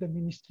 with the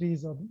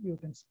Ministries of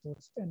Youth and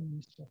Sports and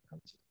Ministry of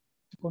Culture.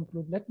 To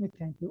conclude, let me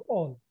thank you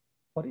all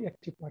for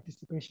active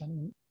participation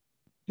in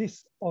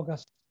this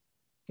August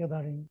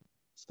gathering,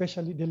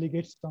 especially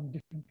delegates from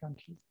different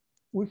countries.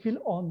 We feel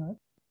honored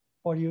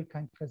for your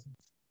kind presence.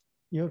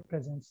 Your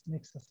presence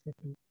makes us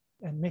happy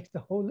and makes the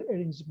whole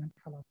arrangement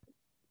colorful.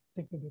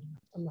 Thank you very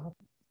much. Allah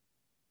Hafiz.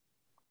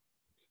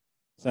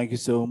 Thank you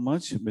so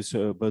much,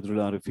 Mr.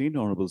 Badrul Arifin,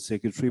 Honorable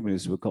Secretary,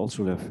 Ministry of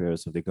Cultural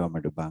Affairs of the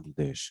Government of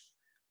Bangladesh.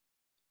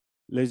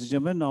 Ladies and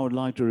gentlemen, now I would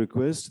like to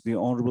request the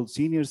Honorable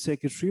Senior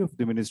Secretary of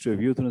the Ministry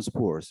of Youth and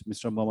Sports,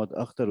 Mr. Mohammad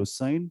Akhtar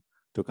Hussain,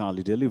 to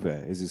kindly deliver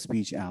his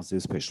speech as a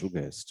special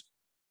guest.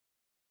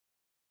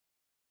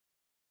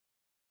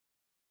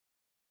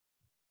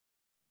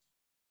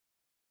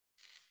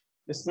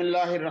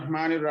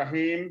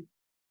 Bismillahirrahmanirrahim.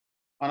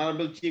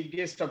 Honorable Chief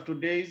Guest of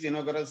today's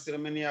inaugural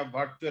ceremony of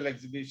virtual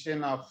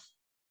exhibition of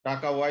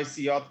Dhaka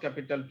OIC Youth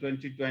Capital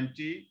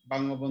 2020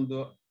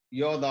 Bangabandhu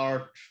Youth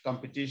Art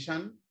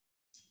Competition,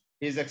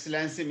 His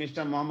Excellency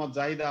Mr. Muhammad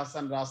Zahid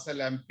Hassan Russell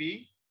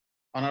MP,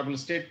 Honorable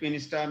State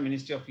Minister,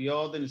 Ministry of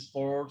Youth and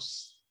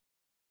Sports,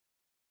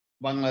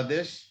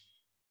 Bangladesh,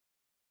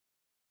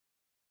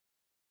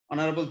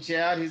 Honorable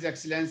Chair, His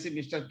Excellency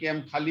Mr.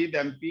 K.M. Khalid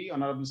MP,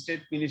 Honorable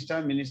State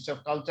Minister, Minister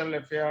of Cultural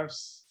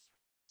Affairs,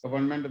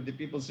 Government of the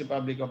People's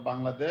Republic of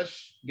Bangladesh,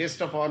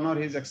 Guest of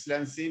Honor, His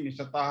Excellency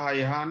Mr. Taha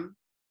Ihan,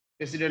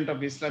 President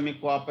of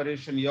Islamic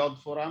Cooperation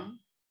Youth Forum,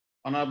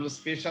 Honorable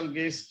Special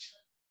Guest,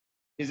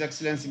 His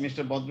Excellency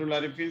Mr. Badrul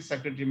Arifin,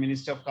 Secretary,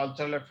 Minister of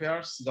Cultural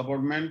Affairs,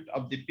 Government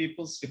of the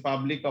People's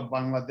Republic of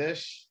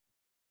Bangladesh,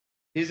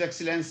 His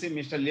Excellency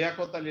Mr.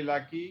 Liaquat Ali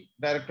Laki,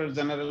 Director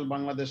General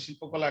Bangladesh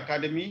Shilpakala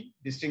Academy,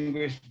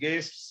 distinguished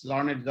guests,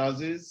 learned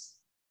judges,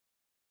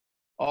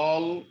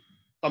 all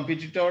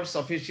competitors,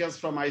 officials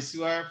from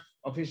ICUF,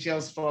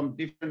 officials from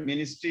different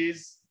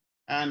ministries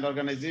and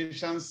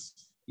organizations,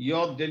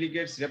 youth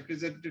delegates,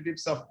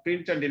 representatives of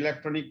print and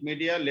electronic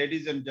media,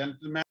 ladies and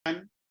gentlemen,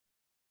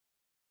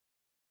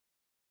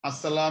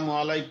 Assalamu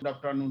alaikum, good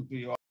afternoon to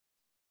you all.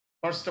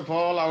 First of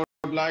all, I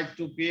would like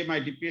to pay my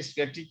deepest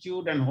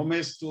gratitude and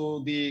homage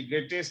to the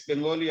greatest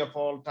Bengali of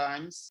all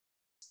times,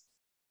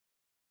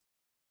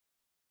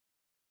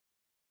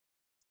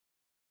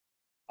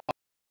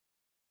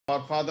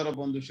 our father of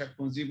Bandhu Sheikh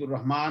Mujibur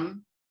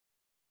Rahman,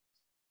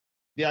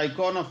 the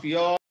icon of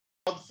youth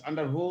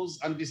under whose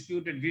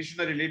undisputed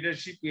visionary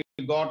leadership we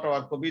got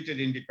our coveted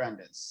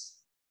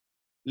independence.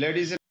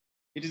 Ladies and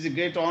gentlemen, it is a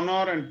great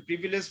honor and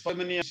privilege for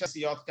me as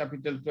Youth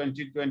Capital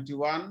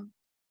 2021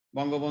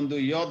 Bangabandhu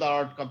Youth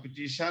Art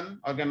Competition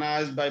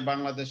organized by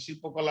Bangladesh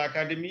Shilpakala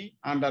Academy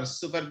under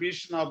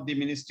supervision of the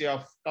Ministry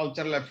of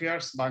Cultural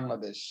Affairs,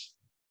 Bangladesh.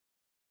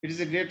 It is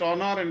a great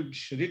honor and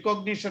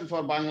recognition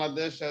for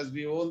Bangladesh as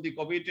we own the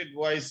coveted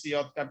OIC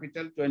Youth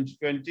Capital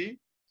 2020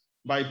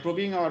 by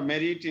proving our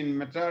merit in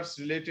matters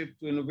related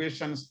to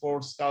innovation,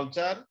 sports,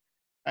 culture,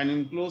 and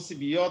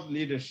inclusive youth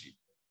leadership.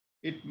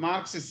 It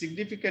marks a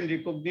significant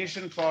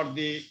recognition for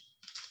the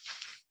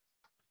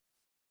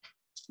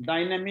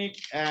dynamic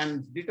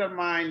and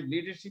determined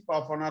leadership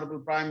of Honorable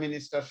Prime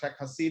Minister Sheikh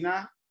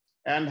Hasina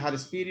and her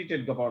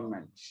spirited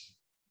government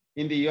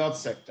in the youth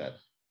sector.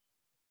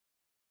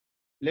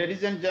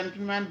 Ladies and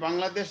gentlemen,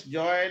 Bangladesh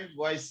joined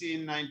OIC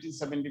in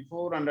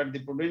 1974 under the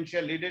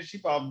prudential leadership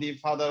of the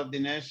father of the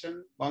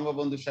nation,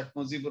 Bangabandhu Sheikh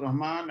Mujibur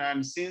Rahman,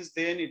 and since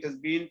then it has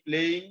been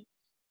playing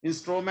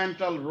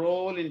instrumental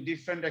role in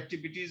different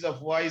activities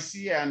of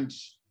OIC and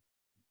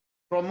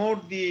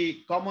promote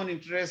the common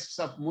interests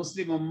of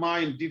Muslim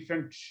Ummah in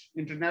different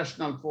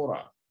international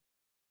fora.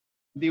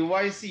 The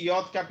OIC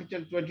Youth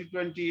Capital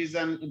 2020 is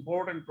an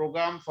important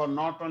program for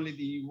not only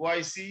the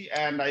OIC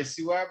and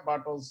ICY,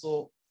 but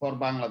also for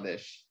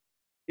Bangladesh.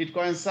 It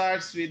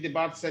coincides with the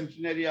birth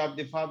centenary of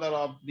the father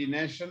of the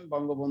nation,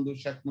 Bangabandhu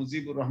Sheikh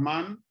Mujibur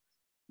Rahman.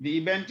 The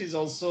event is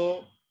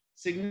also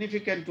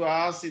significant to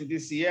us in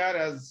this year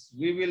as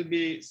we will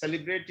be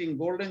celebrating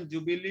Golden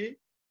Jubilee,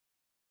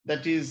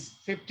 that is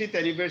 50th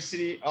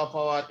anniversary of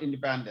our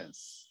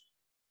independence.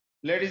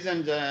 Ladies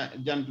and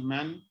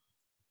gentlemen,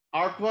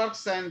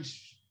 artworks and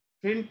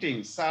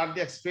printings are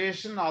the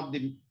expression of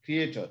the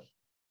creator.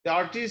 The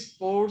artist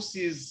pours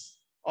his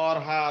or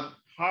her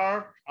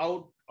heart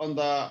out on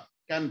the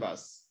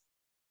canvas.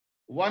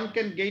 One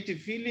can get a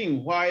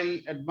feeling while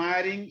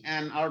admiring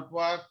an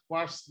artwork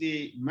what's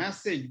the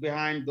message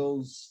behind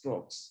those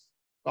strokes,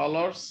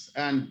 colors,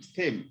 and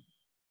theme.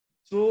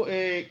 Through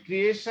a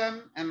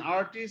creation, an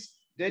artist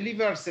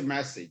delivers a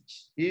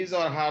message, his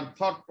or her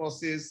thought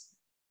process,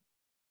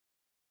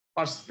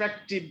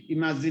 perspective,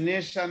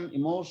 imagination,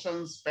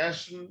 emotions,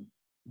 passion,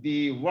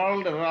 the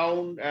world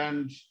around,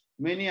 and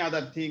many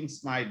other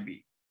things might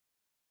be.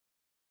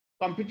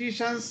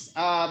 Competitions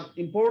are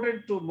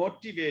important to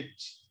motivate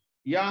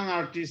young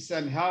artists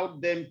and help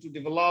them to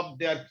develop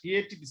their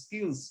creative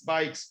skills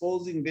by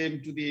exposing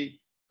them to the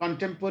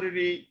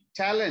contemporary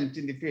talent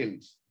in the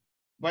field.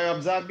 By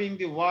observing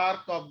the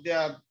work of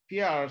their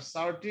peers,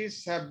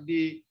 artists have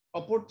the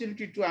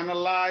opportunity to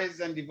analyze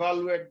and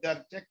evaluate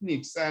their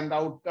techniques and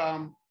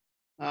outcomes.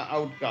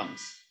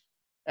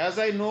 As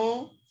I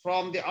know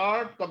from the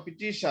art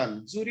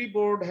competition, jury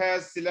board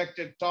has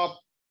selected top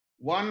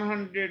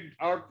 100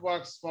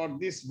 artworks for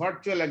this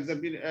virtual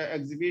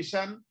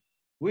exhibition,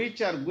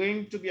 which are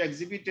going to be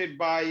exhibited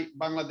by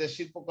Bangladesh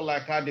Shilpakala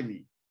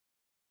Academy,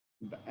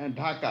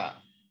 Dhaka.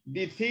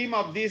 The theme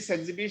of this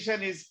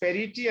exhibition is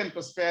Parity and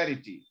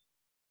Prosperity.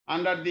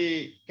 Under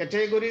the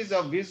categories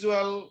of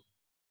visual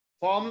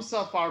forms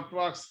of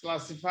artworks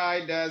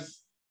classified as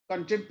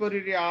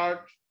contemporary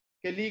art,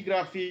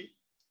 calligraphy,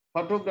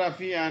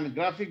 photography, and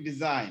graphic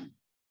design.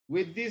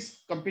 With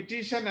this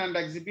competition and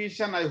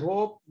exhibition, I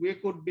hope we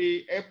could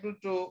be able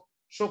to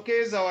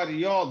showcase our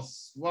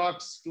youth's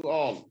works to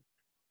all.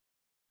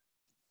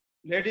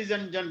 Ladies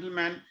and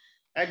gentlemen,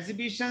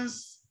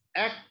 exhibitions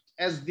act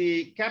as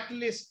the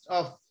catalyst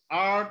of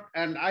art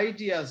and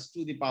ideas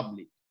to the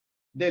public.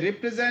 They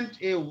represent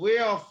a way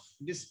of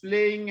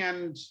displaying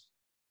and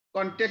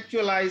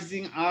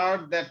contextualizing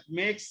art that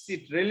makes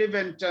it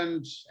relevant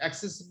and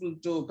accessible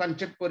to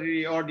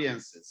contemporary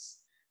audiences.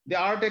 The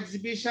art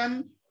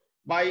exhibition,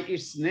 by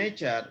its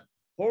nature,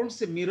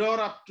 holds a mirror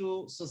up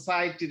to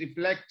society,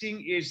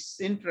 reflecting its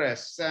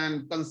interests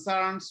and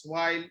concerns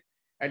while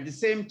at the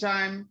same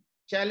time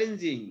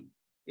challenging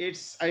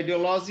its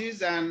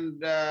ideologies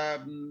and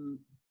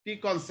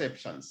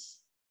preconceptions.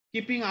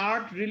 Keeping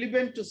art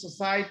relevant to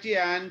society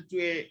and to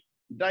a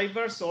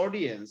diverse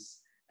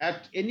audience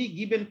at any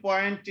given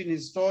point in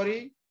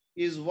history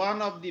is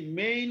one of the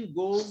main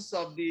goals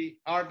of the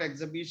art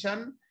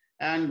exhibition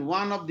and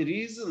one of the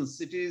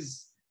reasons it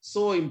is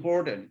so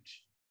important.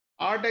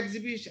 Art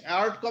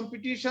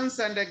competitions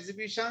and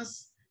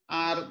exhibitions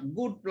are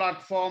good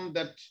platform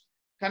that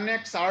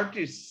connects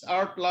artists,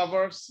 art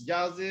lovers,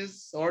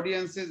 judges,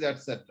 audiences,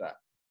 etc.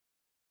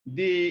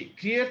 The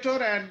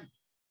creator and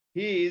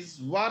his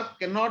work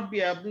cannot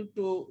be able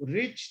to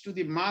reach to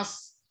the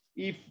mass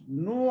if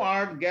no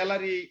art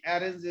gallery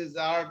arranges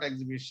art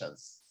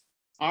exhibitions.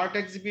 Art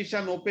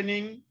exhibition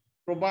opening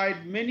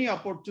provide many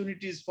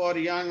opportunities for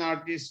young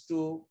artists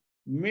to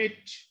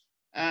meet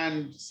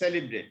and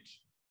celebrate.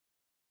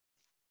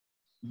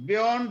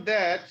 Beyond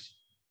that,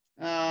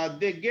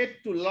 they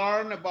get to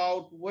learn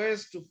about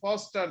ways to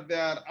foster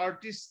their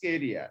artist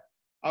career.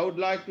 I would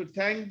like to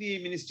thank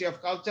the Ministry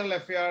of Cultural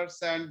Affairs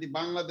and the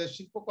Bangladesh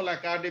Shilpakala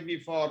Academy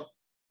for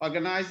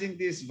organizing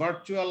this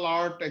virtual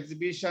art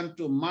exhibition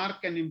to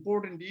mark an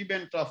important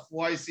event of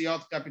OIC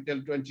Youth Capital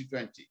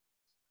 2020.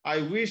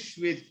 I wish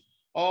with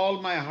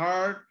all my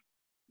heart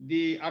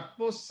the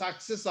utmost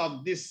success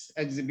of this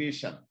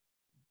exhibition.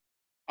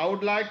 I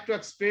would like to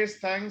express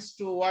thanks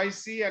to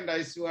OIC and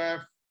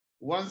ICOF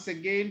once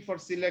again for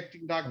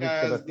selecting Dhaka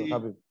as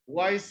the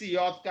OIC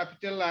Youth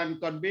Capital and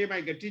convey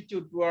my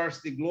gratitude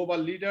towards the global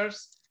leaders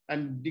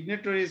and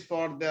dignitaries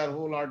for their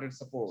wholehearted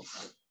support.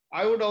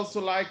 I would also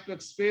like to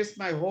express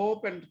my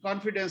hope and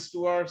confidence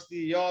towards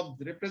the youth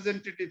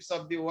representatives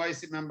of the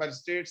OIC member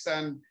states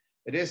and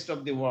the rest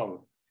of the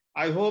world.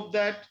 I hope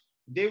that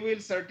they will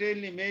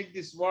certainly make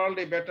this world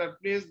a better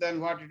place than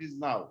what it is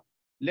now.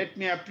 Let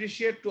me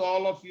appreciate to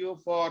all of you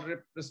for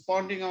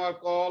responding our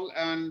call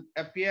and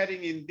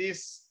appearing in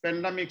this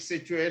pandemic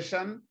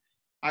situation.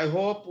 I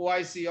hope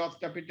OIC Youth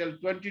Capital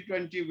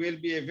 2020 will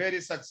be a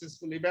very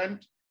successful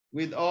event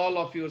with all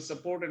of your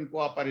support and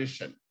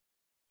cooperation.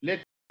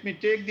 Let me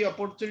take the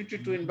opportunity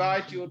to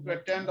invite you to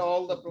attend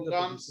all the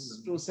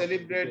programs to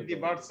celebrate the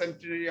birth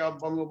centenary of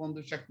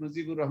Bangabandhu Sheikh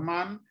Mujibur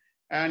Rahman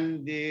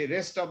and the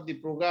rest of the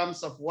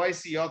programs of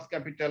OIC Youth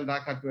Capital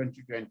Dhaka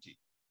 2020.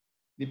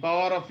 The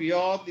power of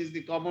youth is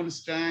the common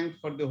strength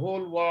for the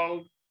whole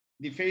world.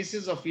 The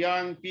faces of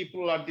young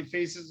people are the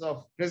faces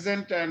of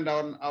present and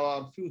on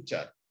our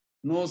future.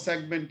 No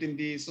segment in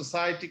the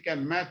society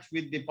can match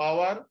with the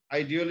power,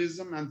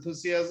 idealism,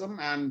 enthusiasm,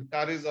 and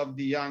courage of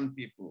the young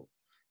people.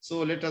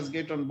 So let us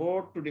get on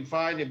board to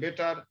define a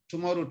better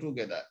tomorrow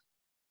together.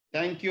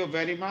 Thank you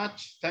very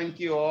much. Thank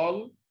you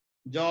all.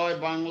 Joy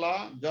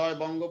Bangla, Joy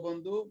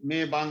Bangabandhu.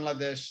 May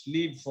Bangladesh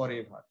live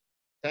forever.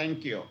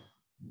 Thank you.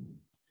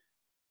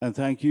 And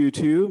thank you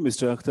to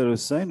Mr. Akhtar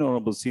Hussain,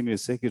 Honorable Senior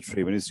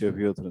Secretary, Ministry of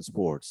Youth and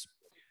Sports.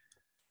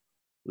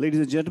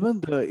 Ladies and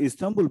gentlemen, the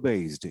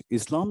Istanbul-based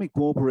Islamic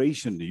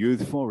Cooperation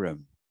Youth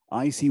Forum,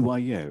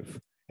 ICYF,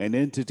 an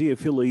entity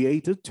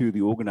affiliated to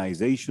the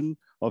Organization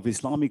of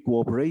Islamic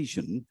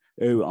Cooperation,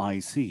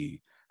 OIC,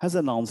 has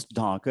announced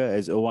Dhaka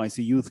as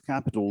OIC Youth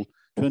Capital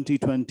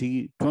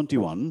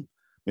 2020-21.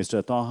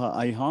 Mr. Taha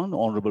Ayhan,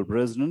 Honorable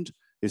President,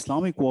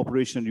 Islamic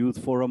Cooperation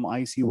Youth Forum,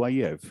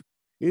 ICYF,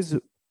 is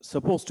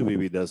supposed to be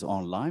with us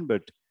online,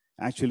 but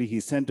actually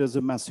he sent us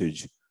a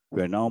message.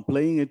 We're now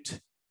playing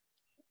it.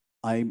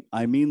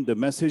 I mean the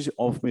message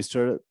of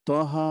Mr.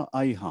 Taha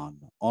Ayhan,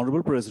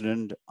 Honorable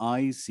President,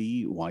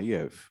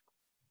 ICYF.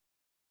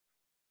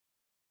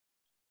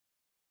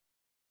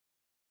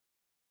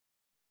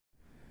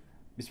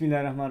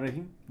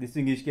 Bismillahirrahmanirrahim.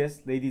 Distinguished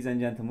guests, ladies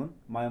and gentlemen,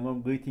 my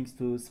warm greetings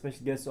to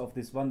special guests of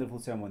this wonderful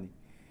ceremony.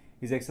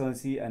 His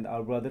Excellency and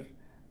our brother,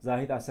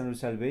 Zahid Ahsan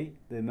Rusal Bey,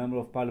 the Member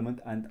of Parliament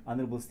and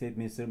Honorable State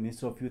Minister,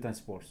 Minister of Youth and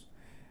Sports.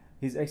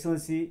 His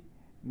Excellency,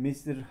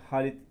 Mr.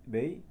 Khalid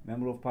Bey,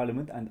 Member of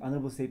Parliament and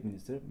Honorable State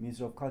Minister,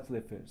 Minister of Cultural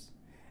Affairs.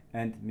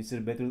 And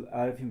Mr. Betul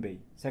Arifin Bey,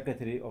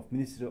 Secretary of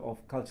Ministry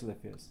of Cultural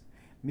Affairs.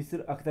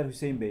 Mr. Akhtar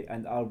Hussain Bey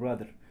and our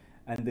brother,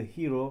 and the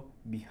hero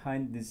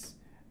behind this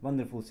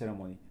wonderful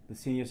ceremony, the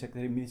Senior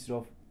Secretary, Minister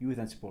of Youth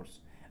and Sports.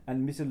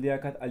 And Mr.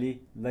 Liaquat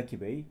Ali Lucky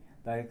Bey,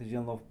 Director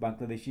General of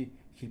Bangladeshi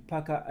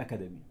Shilpakala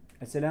Academy.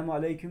 Assalamu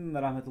alaikum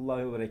wa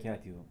rahmatullahi wa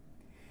barakatuh.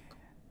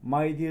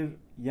 My dear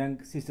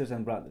young sisters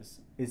and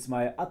brothers, it's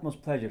my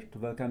utmost pleasure to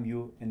welcome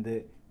you in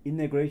the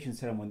inauguration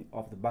ceremony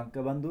of the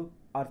Bangabandhu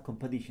Art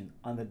Competition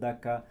under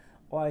Dhaka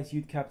OIC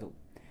Youth Capital.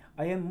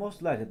 I am most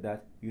delighted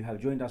that you have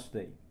joined us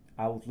today.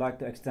 I would like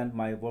to extend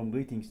my warm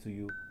greetings to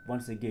you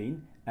once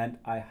again, and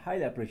I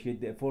highly appreciate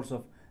the efforts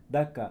of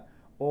Dhaka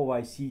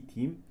OIC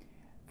team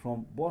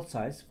from both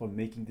sides for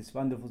making this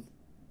wonderful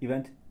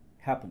event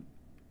happen.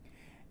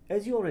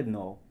 As you already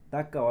know,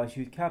 Dhaka OIC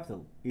Youth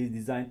Capital is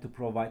designed to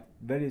provide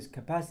various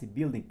capacity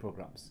building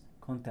programs,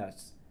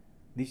 contests,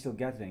 digital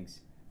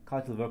gatherings,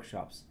 cultural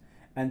workshops,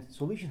 and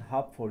solution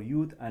hub for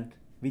youth and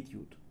with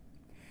youth.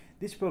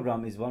 This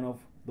program is one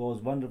of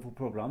those wonderful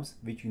programs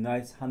which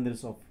unites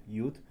hundreds of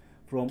youth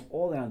from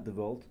all around the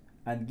world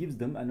and gives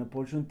them an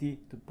opportunity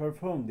to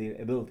perform their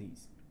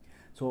abilities.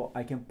 So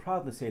I can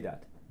proudly say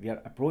that we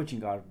are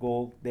approaching our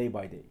goal day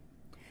by day.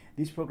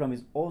 This program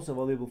is also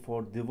valuable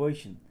for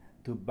devotion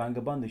to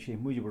Bangabandhu Sheikh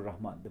Mujibur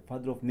Rahman, the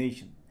father of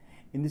nation.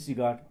 In this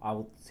regard, I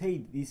would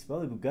say this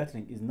valuable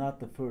gathering is not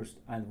the first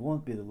and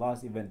won't be the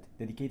last event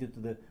dedicated to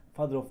the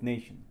father of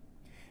nation,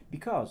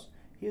 because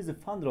he is the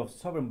founder of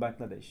sovereign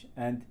Bangladesh,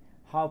 and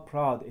how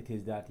proud it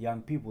is that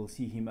young people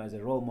see him as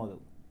a role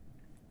model.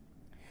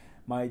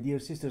 My dear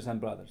sisters and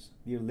brothers,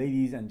 dear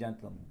ladies and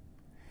gentlemen,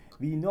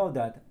 we know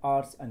that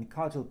arts and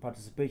cultural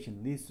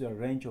participation leads to a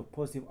range of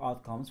positive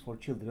outcomes for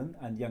children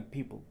and young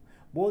people,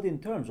 both in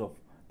terms of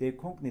their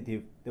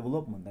cognitive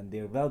development and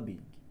their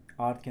well-being.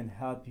 Art can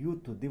help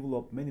youth to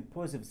develop many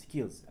positive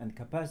skills and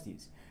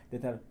capacities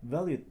that are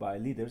valued by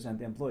leaders and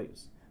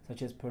employers,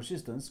 such as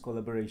persistence,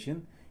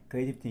 collaboration,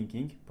 creative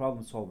thinking,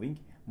 problem solving,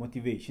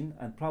 motivation,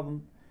 and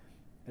problem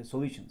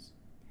solutions.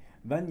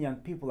 When young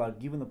people are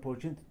given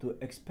opportunity to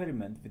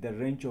experiment with a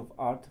range of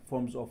art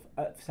forms of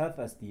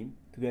self-esteem,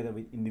 together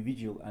with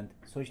individual and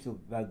social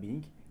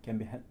well-being can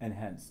be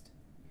enhanced.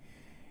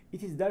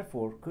 It is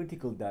therefore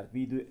critical that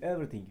we do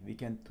everything we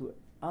can to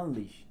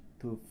unleash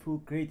the full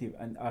creative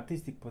and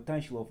artistic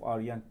potential of our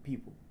young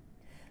people.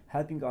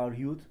 Helping our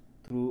youth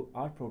through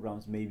art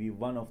programs may be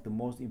one of the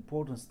most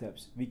important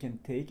steps we can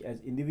take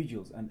as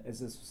individuals and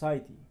as a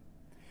society.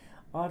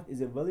 Art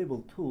is a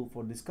valuable tool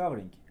for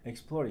discovering,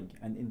 exploring,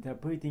 and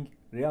interpreting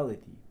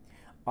reality.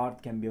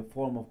 Art can be a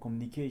form of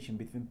communication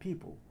between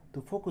people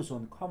to focus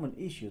on common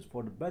issues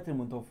for the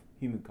betterment of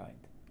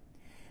humankind.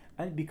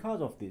 And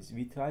because of this,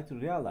 we try to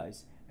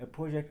realize a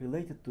project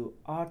related to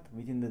art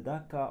within the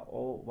Dhaka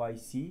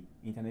OIC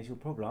international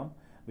program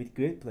with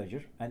great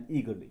pleasure and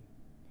eagerly.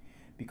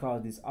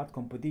 Because this art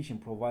competition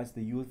provides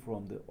the youth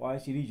from the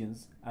OIC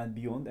regions and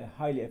beyond a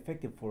highly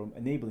effective forum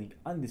enabling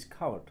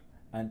undiscovered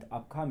and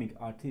upcoming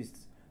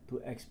artists to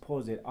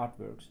expose their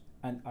artworks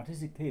and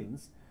artistic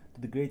talents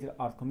to the greater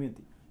art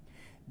community.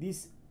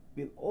 This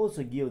will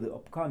also give the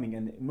upcoming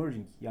and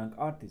emerging young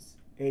artists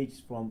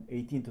aged from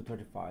 18 to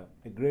 35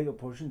 a great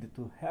opportunity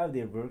to have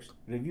their works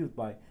reviewed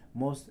by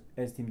most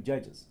esteemed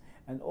judges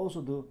and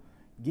also to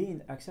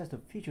gain access to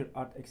future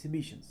art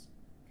exhibitions.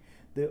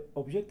 The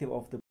objective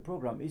of the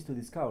program is to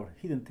discover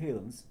hidden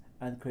talents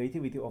and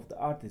creativity of the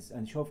artists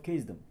and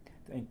showcase them,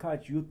 to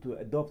encourage youth to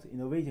adopt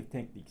innovative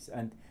techniques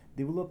and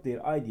develop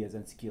their ideas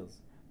and skills,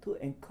 to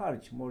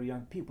encourage more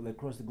young people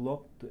across the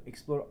globe to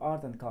explore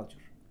art and culture.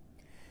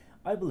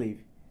 I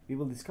believe we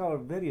will discover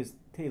various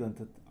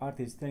talented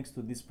artists thanks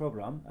to this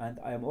program, and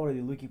I am already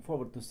looking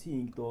forward to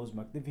seeing those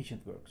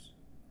magnificent works.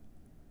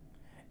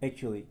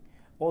 Actually,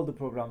 all the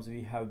programs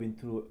we have been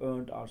through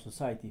earned our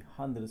society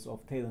hundreds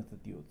of talented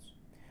youths,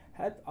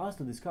 helped us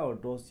to discover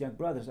those young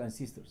brothers and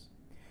sisters.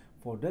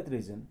 For that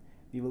reason,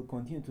 we will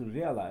continue to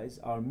realize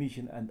our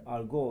mission and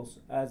our goals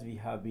as we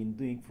have been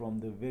doing from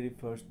the very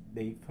first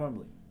day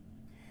firmly.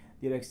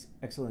 Dear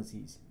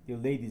Excellencies, dear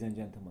ladies and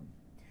gentlemen,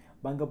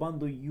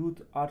 Bangabandhu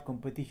Youth Art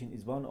Competition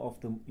is one of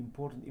the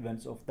important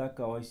events of Dhaka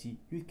OIC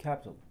Youth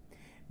Capital.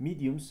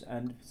 Mediums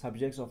and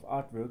subjects of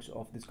artworks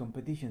of this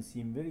competition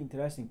seem very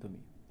interesting to me.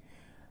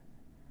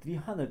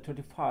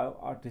 335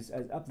 artists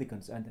as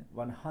applicants and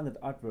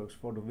 100 artworks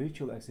for the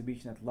virtual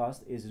exhibition at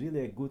last is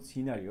really a good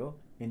scenario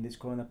in this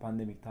corona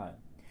pandemic time.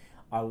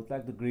 I would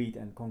like to greet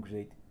and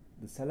congratulate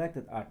the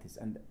selected artists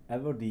and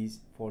awardees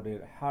for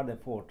their hard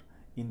effort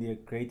in their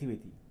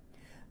creativity.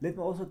 Let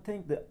me also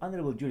thank the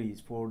honorable juries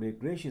for their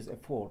gracious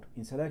effort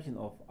in selection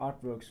of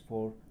artworks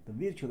for the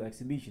virtual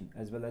exhibition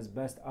as well as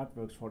best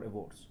artworks for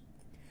awards.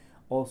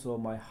 Also,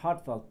 my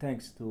heartfelt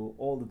thanks to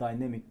all the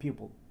dynamic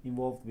people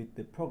involved with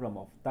the program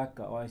of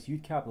Dhaka OIC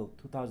Youth Capital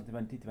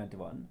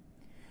 2020-21,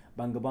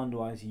 Bangabandhu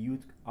OIC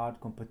Youth Art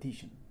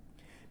Competition.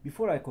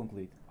 Before I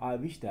conclude, I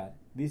wish that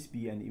this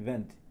be an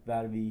event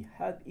where we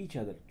help each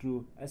other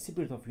through a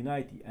spirit of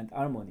unity and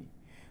harmony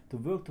to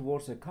work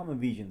towards a common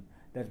vision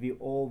that we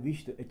all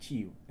wish to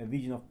achieve, a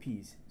vision of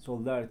peace,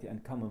 solidarity,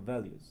 and common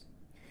values.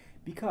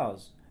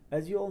 Because,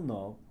 as you all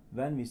know,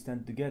 when we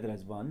stand together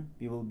as one,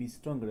 we will be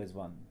stronger as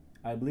one.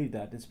 I believe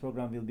that this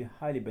program will be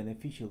highly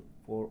beneficial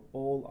for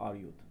all our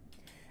youth.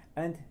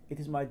 And it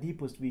is my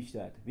deepest wish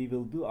that we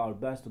will do our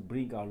best to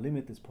bring our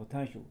limitless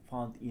potential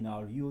found in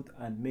our youth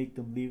and make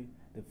them live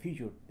the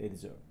future they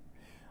deserve.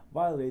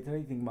 While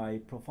reiterating my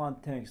profound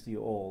thanks to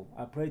you all,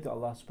 I pray to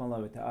Allah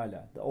subhanahu wa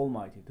ta'ala, the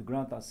Almighty, to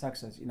grant us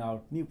success in our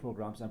new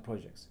programs and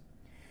projects,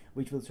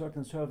 which will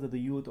certainly serve the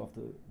youth of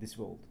this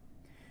world.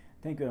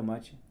 Thank you very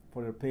much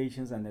for your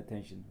patience and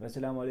attention.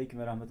 Wassalamu alaikum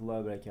wa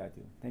rahmatullahi wa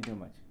barakatuh. Thank you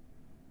very much.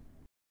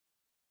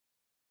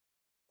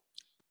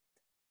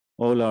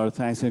 All our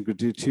thanks and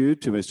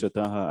gratitude to Mr.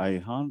 Taha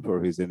Ayhan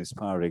for his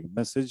inspiring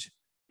message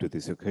to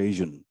this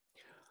occasion.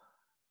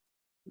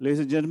 Ladies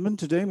and gentlemen,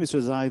 today Mr.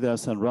 Zahid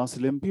Hassan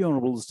Rasil MP,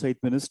 Honorable State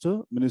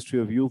Minister,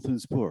 Ministry of Youth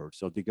and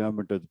Sports of the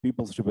Government of the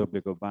People's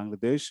Republic of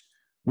Bangladesh,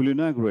 will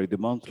inaugurate the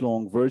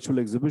month-long virtual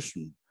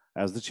exhibition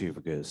as the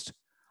chief guest.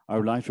 I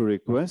would like to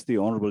request the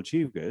Honorable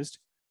Chief Guest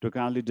to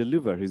kindly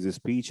deliver his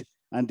speech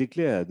and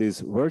declare this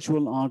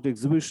virtual art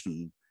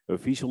exhibition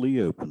officially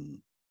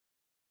open.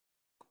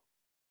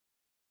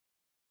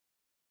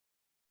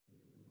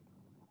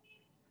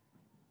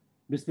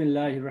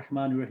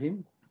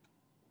 Bismillahirrahmanirrahim.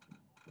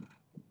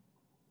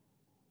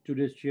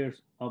 Today's chair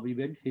of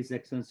event, His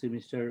Excellency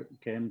Mr.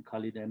 K.M.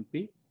 Khalid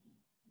MP,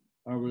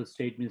 Honorable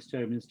State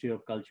Minister, Ministry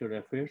of Cultural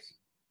Affairs,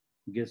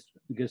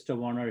 Guest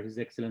of Honor, His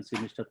Excellency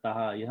Mr.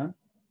 Taha Ayhan,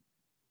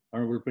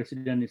 Honorable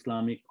President,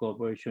 Islamic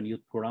Cooperation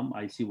Youth Forum,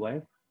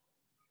 ICYF,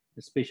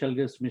 Special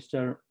Guest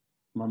Mr.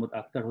 Muhammad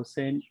Akhtar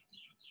Hussain,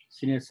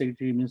 Senior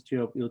Secretary, Ministry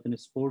of Youth and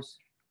Sports,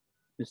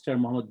 Mr.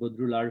 Muhammad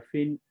Badrul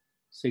Arfin,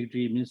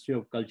 Secretary, Ministry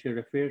of Cultural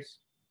Affairs,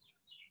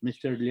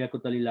 Mr.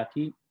 Liaquat Ali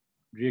Laki,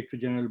 Director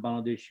General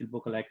Bangladesh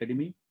Shilpokala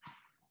Academy,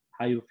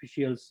 high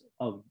officials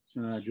of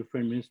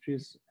different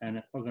ministries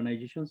and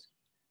organizations,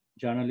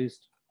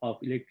 journalists of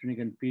electronic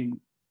and print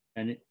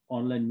and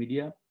online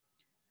media,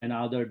 and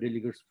other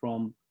delegates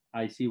from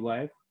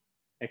ICYF,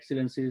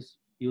 Excellencies,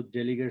 youth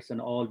delegates,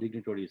 and all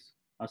dignitaries.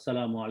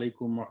 Assalamu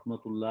alaikum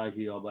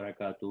warahmatullahi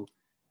wabarakatuh,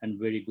 and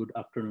very good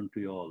afternoon to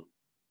you all.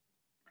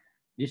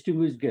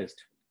 Distinguished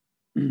guests,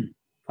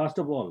 first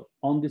of all,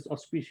 on this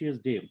auspicious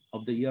day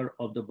of the year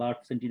of the birth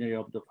centenary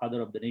of the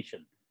Father of the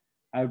Nation,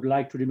 I would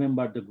like to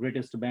remember the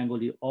greatest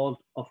Bengali of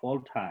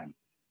all time,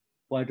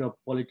 poet of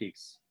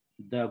politics,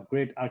 the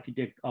great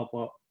architect of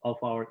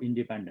our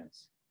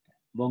independence,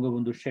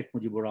 Bangabandhu Sheikh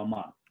Mujibur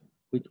Rahman,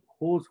 with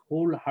whose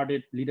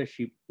wholehearted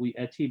leadership we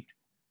achieved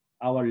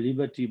our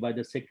liberty by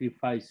the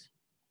sacrifice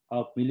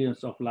of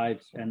millions of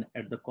lives and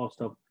at the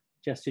cost of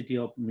chastity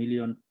of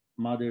million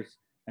mothers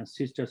and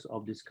sisters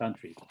of this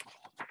country.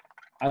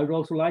 I would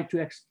also like to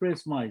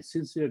express my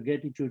sincere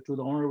gratitude to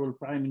the Honorable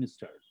Prime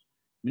Minister,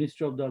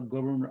 Minister of the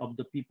Government of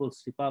the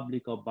People's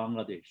Republic of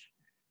Bangladesh,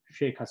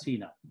 Sheikh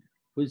Hasina,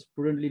 who is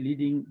currently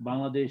leading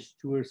Bangladesh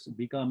towards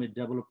become a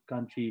developed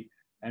country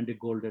and a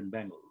golden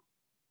Bengal.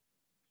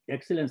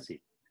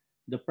 Excellency,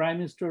 the Prime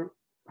Minister,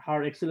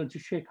 Her Excellency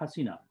Sheikh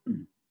Hasina,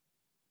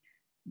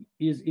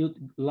 is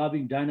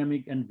youth-loving,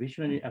 dynamic, and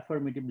visionary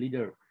affirmative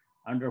leader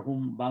under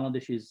whom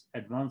Bangladesh is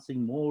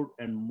advancing more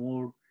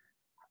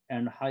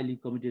and highly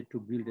committed to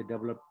build a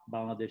developed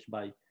Bangladesh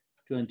by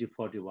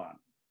 2041.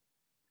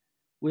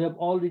 We have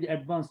already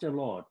advanced a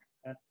lot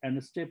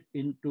and stepped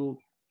into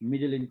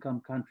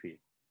middle-income country.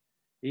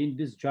 In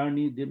this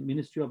journey, the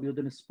Ministry of Youth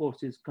and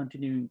Sports is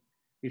continuing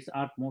its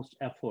utmost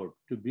effort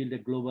to build a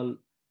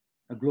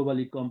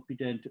globally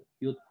competent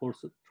youth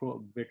force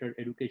through better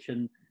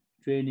education,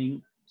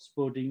 training,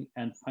 sporting,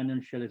 and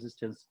financial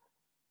assistance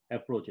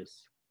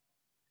approaches.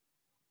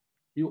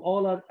 You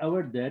all are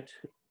aware that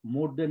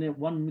more than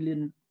 1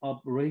 million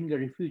of Rohingya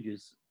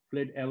refugees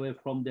fled away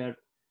from their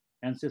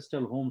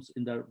ancestral homes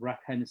in the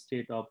Rakhine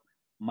state of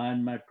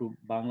Myanmar to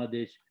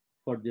Bangladesh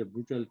for their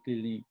brutal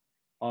killing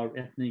or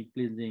ethnic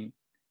cleansing,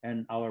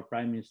 and our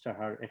Prime Minister,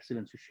 Her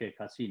Excellency Sheikh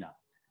Hasina,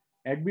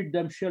 admit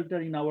them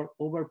shelter in our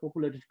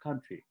overpopulated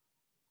country.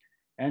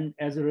 And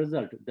as a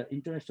result, the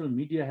international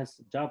media has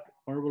dubbed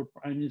Honorable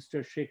Prime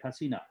Minister Sheikh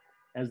Hasina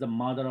as the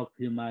mother of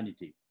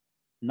humanity.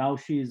 Now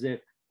she is a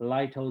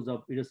lighthouse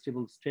of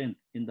irresistible strength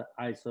in the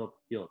eyes of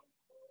youth.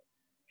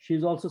 She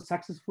is also a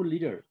successful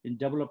leader in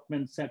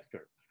development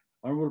sector.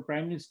 Honorable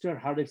Prime Minister,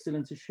 Her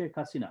Excellency Sheikh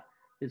Hasina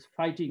is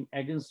fighting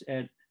against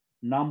a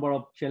number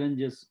of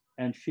challenges,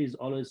 and she is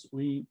always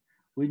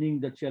winning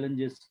the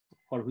challenges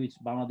for which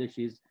Bangladesh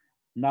is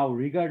now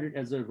regarded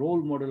as a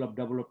role model of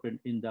development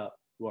in the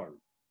world.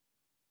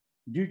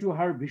 Due to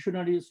her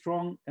visionary,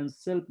 strong, and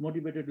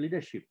self-motivated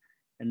leadership,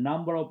 a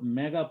number of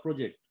mega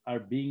projects are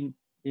being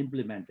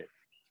implemented.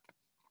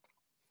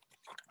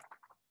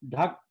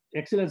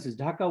 Excellencies,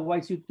 Dhaka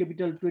OIC Youth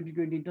Capital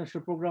 2020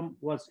 International Program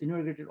was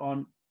inaugurated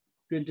on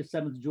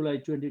 27th July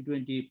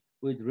 2020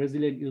 with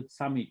Resilient Youth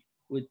Summit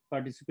with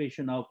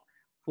participation of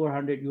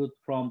 400 youth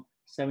from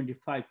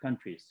 75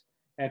 countries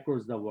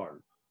across the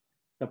world.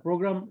 The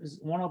program is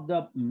one of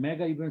the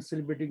mega events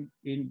celebrating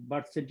in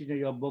birth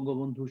centenary of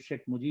Bangabandhu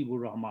Sheikh Mujibur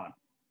Rahman.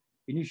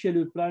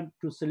 Initially, we planned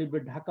to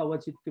celebrate Dhaka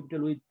OIC Youth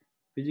Capital with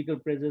physical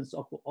presence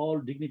of all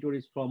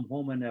dignitaries from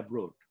home and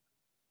abroad.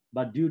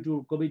 But due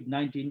to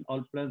COVID-19,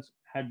 all plans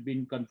had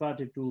been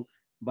converted to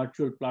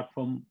virtual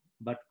platform,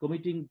 but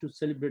committing to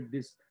celebrate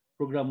this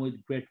program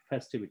with great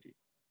festivity.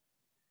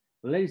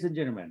 Ladies and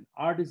gentlemen,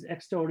 art is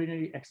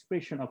extraordinary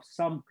expression of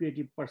some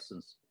creative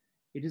persons.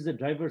 It is a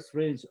diverse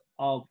range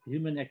of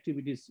human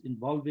activities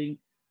involving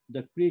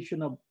the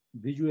creation of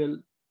visual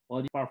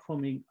or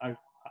performing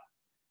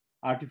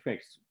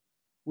artifacts,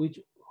 which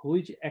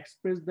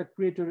express the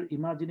creator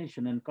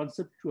imagination and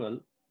conceptual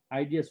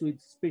ideas with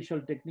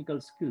special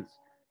technical skills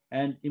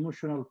and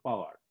emotional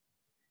power.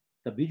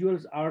 The visual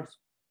arts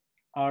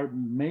are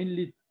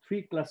mainly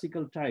three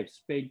classical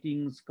types: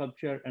 painting,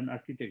 sculpture, and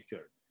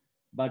architecture.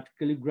 But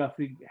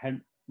calligraphy,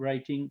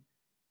 handwriting,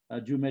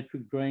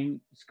 geometric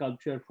drawing,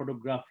 sculpture,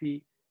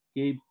 photography,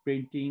 cave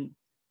painting,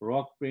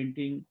 rock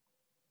painting,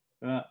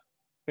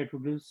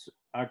 petroglyphs,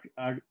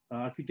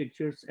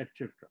 architectures,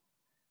 etc.,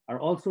 are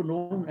also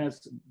known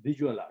as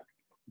visual art.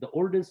 The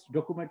oldest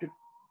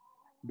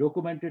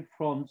documented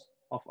forms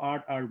of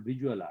art are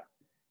visual art.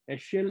 A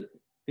shell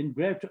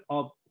engraved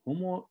of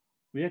Homo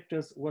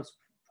erectus was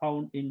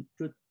found in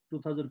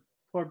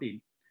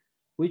 2014,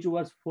 which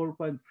was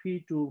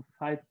 4.3 to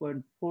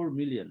 5.4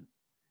 million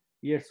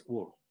years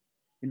old.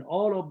 In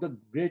all of the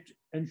great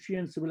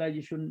ancient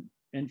civilization,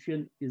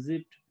 ancient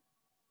Egypt,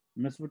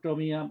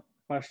 Mesopotamia,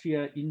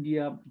 Persia,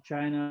 India,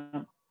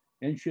 China,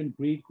 ancient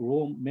Greek,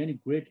 Rome, many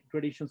great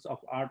traditions of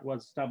art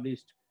was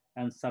established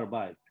and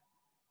survived.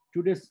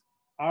 Today's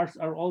arts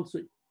are also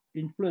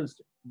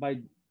influenced by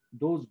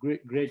those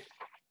great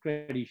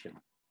traditions.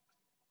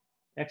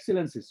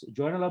 Excellencies,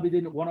 Joinal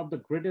Abidin, one of the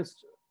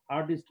greatest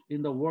artists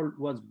in the world,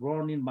 was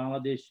born in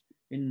Bangladesh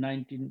in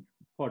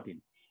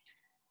 1914.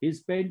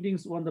 His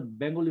paintings on the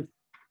Bengali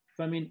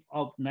famine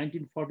of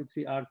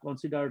 1943 are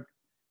considered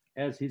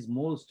as his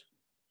most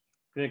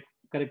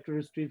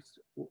characteristic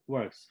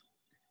works.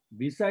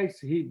 Besides,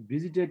 he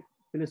visited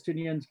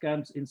Palestinian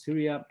camps in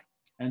Syria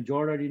and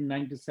Jordan in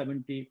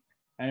 1970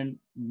 and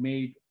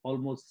made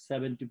almost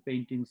 70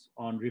 paintings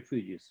on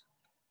refugees.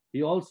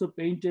 He also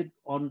painted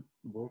on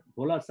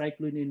Bhola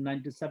cyclone in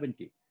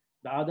 1970.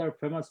 The other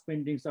famous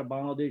paintings are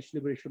Bangladesh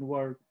Liberation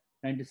War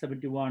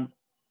 1971,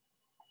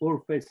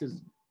 Four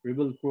Faces,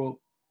 Rebel Crow,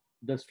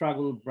 The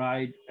Struggle,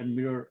 Bride and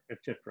Mirror,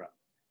 etc.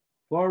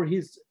 For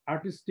his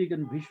artistic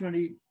and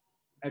visionary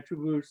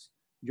attributes,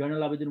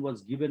 Jainal Abidin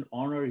was given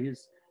honor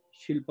his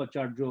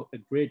Shilpacharya, a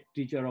great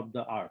teacher of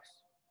the arts.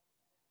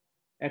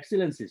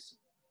 Excellencies,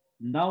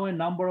 now a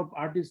number of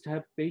artists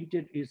have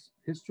painted his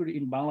history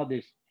in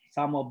Bangladesh.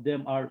 Some of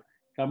them are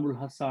Kamrul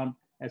Hassan,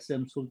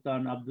 SM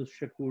Sultan, Abdul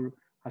Shakur,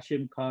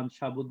 Hashim Khan,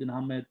 Shahabuddin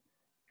Ahmed,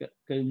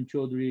 Kaim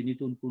Chaudhry,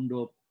 Nitun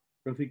Kundo,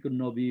 Rafiqul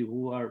Nabi,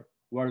 who are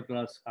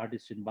world-class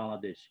artists in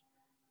Bangladesh.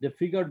 They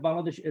figured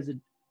Bangladesh as a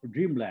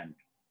dreamland.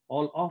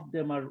 All of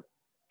them are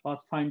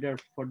pathfinder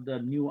for the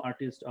new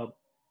artist. Of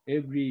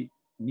every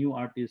new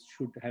artist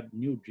should have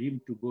new dream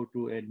to go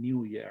to a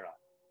new era.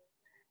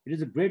 It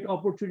is a great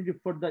opportunity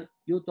for the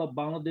youth of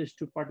Bangladesh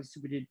to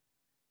participate in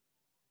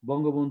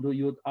Bangabandhu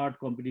Youth Art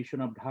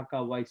Competition of Dhaka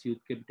OIC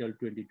Youth Capital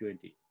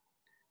 2020.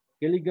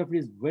 Calligraphy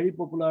is very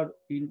popular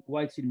in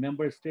OIC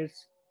member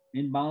states.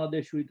 In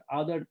Bangladesh, with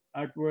other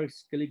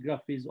artworks,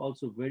 calligraphy is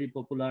also very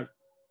popular.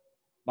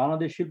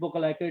 Bangladesh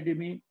Shilpakala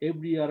Academy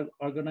every year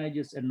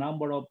organizes a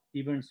number of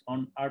events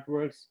on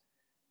artworks.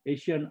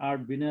 Asian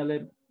Art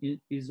Biennale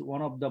is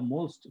one of the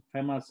most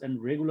famous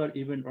and regular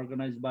event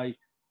organized by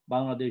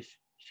Bangladesh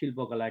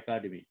Shilpakala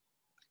Academy.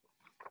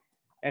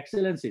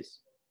 Excellencies,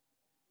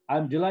 I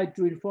am delighted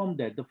to inform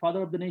that the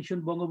father of the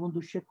nation,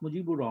 Bangabandhu Sheikh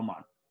Mujibur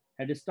Rahman,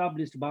 had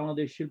established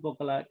Bangladesh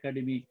Shilpakala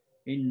Academy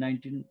in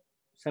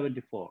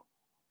 1974.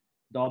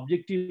 The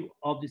objective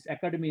of this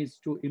academy is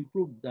to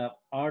improve the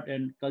art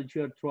and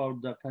culture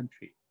throughout the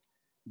country.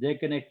 They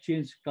can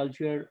exchange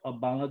culture of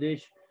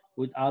Bangladesh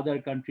with other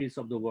countries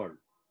of the world.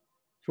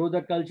 Through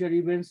the culture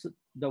events,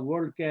 the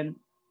world can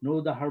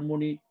know the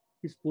harmony,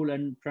 peaceful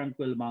and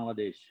tranquil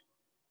Bangladesh.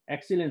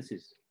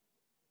 Excellencies,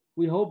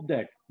 we hope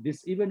that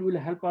this event will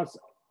help us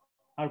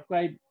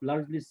archive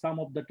largely some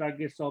of the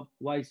targets of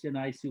OIC and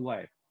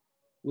ICY.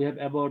 We have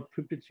about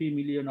 53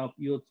 million of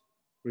youth,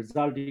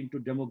 resulting to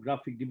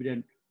demographic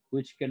dividend,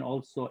 which can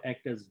also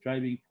act as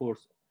driving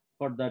force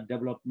for the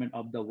development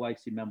of the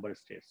OIC member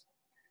states.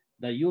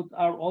 The youth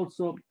are always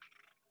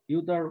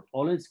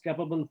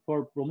capable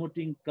for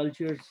promoting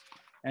cultures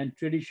and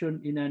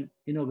tradition in an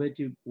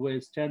innovative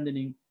way,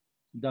 strengthening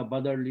the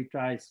brotherly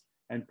ties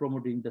and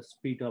promoting the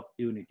spirit of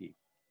unity.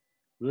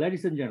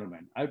 Ladies and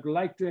gentlemen, I would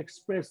like to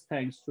express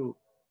thanks to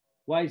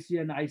OIC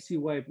and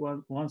ICY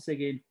once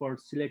again for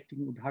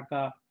selecting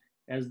Dhaka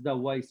as the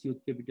OIC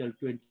Youth Capital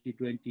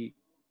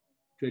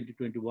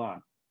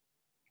 2020-2021.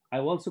 I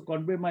also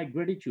convey my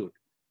gratitude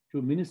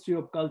to Ministry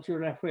of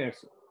Cultural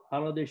Affairs,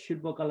 Bangladesh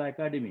Shilpakala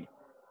Academy,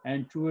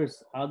 and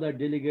towards other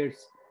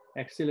delegates,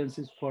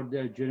 excellencies for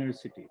their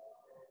generosity.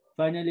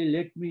 Finally,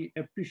 let me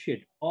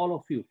appreciate all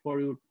of you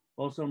for your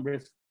awesome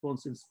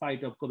response in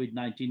spite of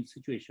COVID-19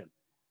 situation.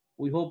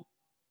 We hope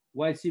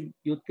OIC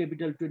Youth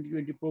Capital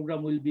 2020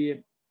 program will be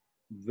a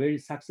very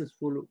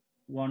successful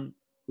one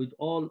with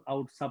all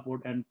our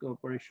support and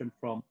cooperation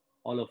from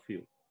all of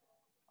you.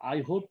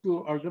 I hope to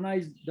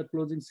organize the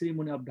closing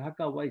ceremony of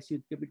Dhaka OIC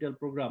Youth Capital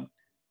program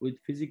with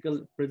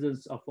physical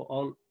presence of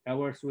all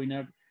awards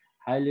winners,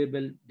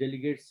 high-level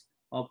delegates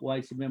of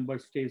OIC member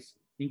states,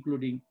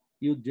 including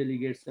youth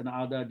delegates and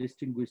other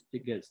distinguished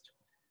guests.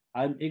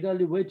 I am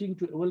eagerly waiting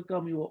to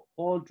welcome you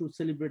all to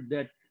celebrate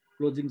that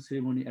closing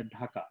ceremony at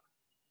Dhaka.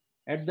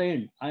 At the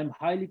end, I am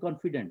highly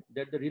confident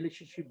that the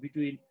relationship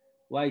between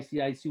OIC,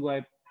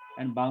 ICY,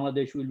 and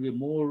Bangladesh will be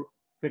more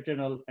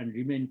fraternal and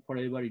remain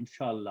forever,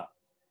 inshallah.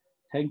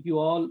 Thank you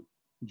all.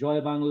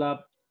 Joy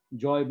Bangla,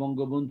 Joy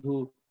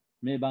Bangabandhu.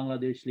 May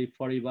Bangladesh live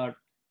forever.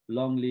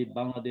 Long live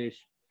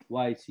Bangladesh,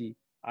 OIC,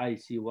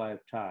 ICY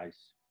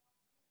ties.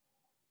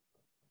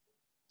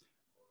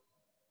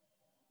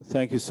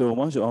 Thank you so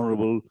much,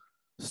 Honorable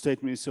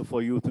State Minister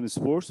for Youth and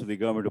Sports of the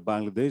Government of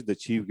Bangladesh, the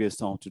chief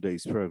guest on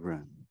today's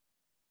program.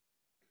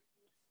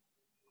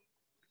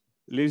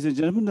 Ladies and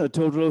gentlemen, a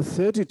total of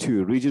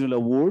 32 regional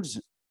awards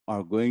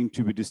are going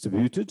to be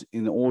distributed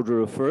in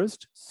order of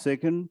first,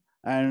 second,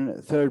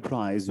 and third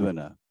prize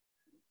winner.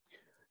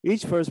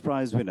 Each first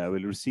prize winner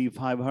will receive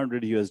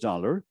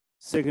 $500,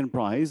 second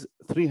prize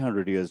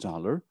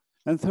 $300,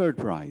 and third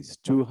prize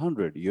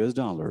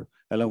 $200,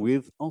 along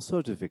with a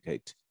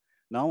certificate.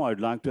 Now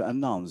I'd like to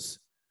announce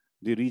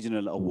the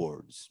regional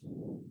awards.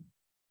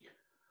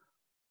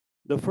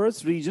 The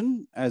first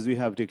region, as we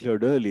have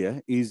declared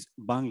earlier, is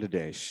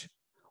Bangladesh.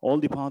 All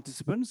the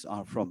participants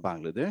are from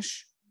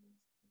Bangladesh.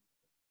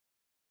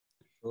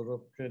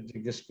 The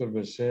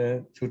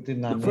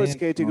first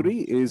category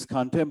is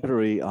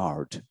contemporary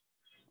art.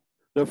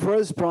 The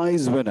first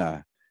prize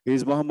winner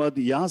is Muhammad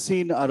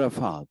Yasin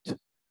Arafat.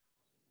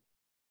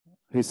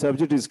 His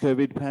subject is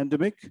COVID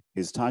pandemic.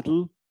 His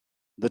title,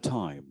 The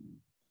Time.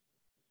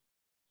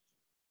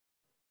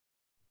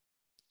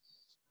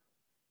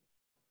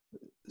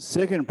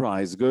 Second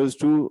prize goes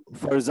to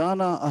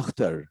Farzana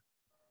Akhtar,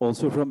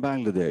 also from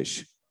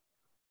Bangladesh.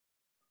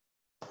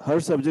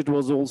 Her subject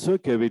was also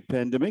COVID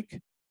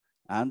pandemic,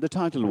 and the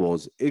title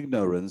was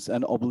Ignorance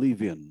and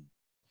Oblivion.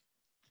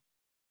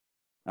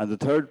 And the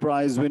third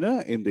prize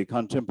winner in the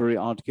contemporary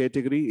art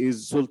category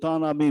is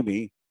Sultana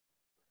Mimi.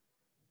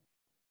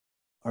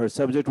 Her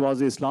subject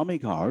was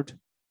Islamic art,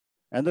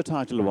 and the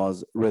title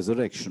was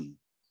Resurrection.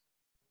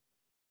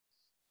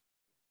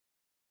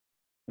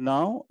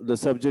 Now, the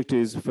subject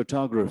is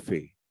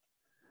photography.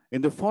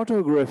 In the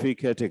photography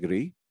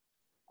category,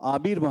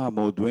 Abir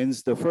Mahmood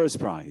wins the first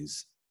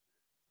prize.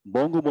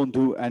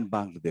 Bangabandhu and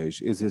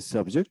Bangladesh is his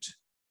subject.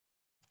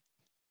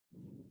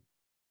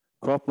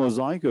 Crop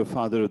mosaic of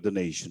Father of the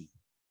Nation.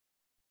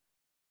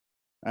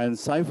 And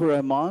Saifur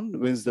Rahman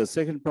wins the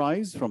second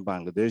prize from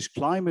Bangladesh,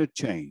 Climate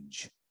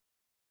Change.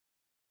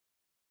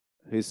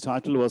 His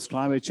title was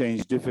Climate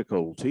Change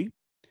Difficulty.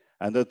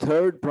 And the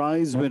third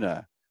prize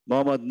winner,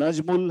 Muhammad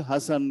Najmul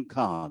Hassan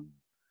Khan.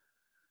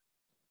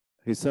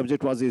 His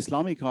subject was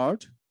Islamic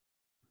art,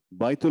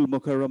 Baitul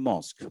Mukarram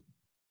Mosque.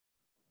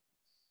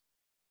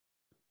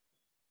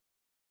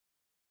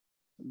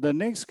 The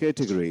next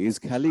category is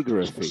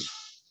calligraphy.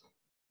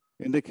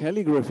 In the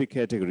calligraphy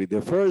category,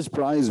 the first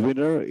prize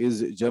winner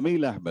is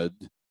Jamil Ahmed,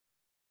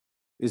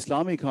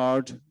 Islamic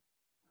art,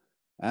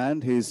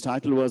 and his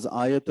title was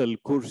Ayat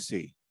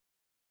al-Kursi.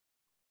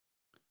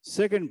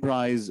 Second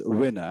prize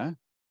winner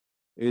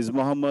is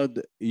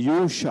Muhammad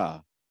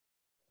Yusha,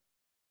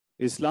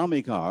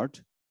 Islamic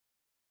art,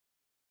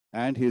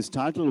 and his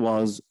title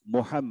was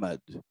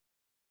Muhammad.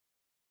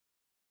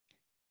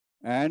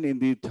 And in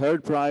the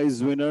third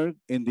prize winner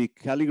in the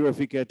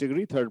calligraphy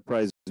category, third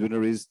prize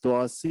winner is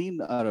Toasin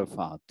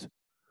Arafat,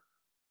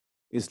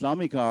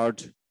 Islamic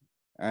art,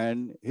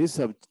 and his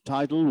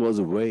subtitle was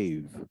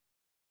Wave.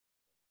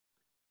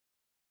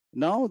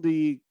 Now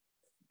the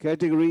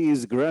category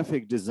is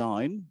graphic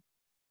design.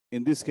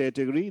 In this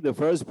category, the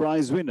first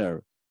prize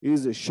winner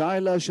is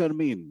Shaila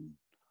Sharmin.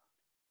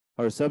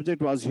 Her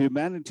subject was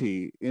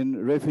Humanity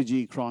in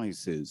Refugee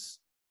Crisis.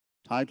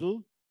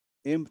 Title,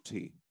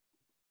 Empty.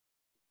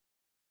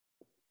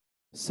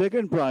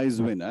 Second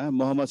prize winner,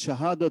 Muhammad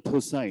Shahadat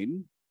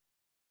Hussain.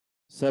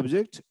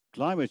 Subject,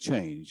 Climate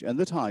Change, and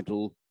the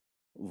title,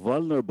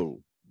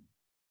 Vulnerable.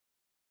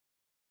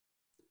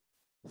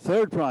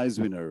 Third prize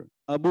winner,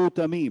 Abu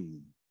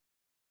Tamim.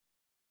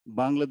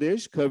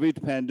 Bangladesh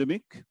COVID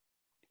pandemic,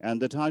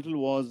 and the title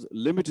was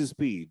Limited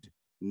Speed,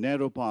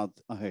 Narrow Path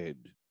Ahead.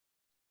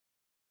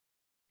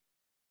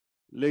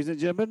 Ladies and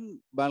gentlemen,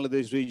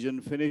 Bangladesh region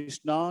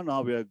finished now.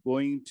 Now we are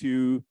going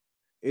to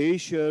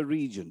Asia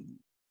region.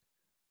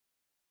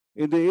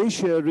 In the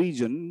Asia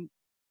region,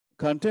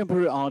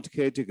 contemporary art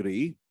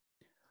category,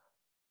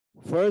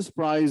 first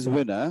prize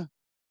winner,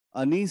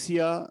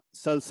 Anisia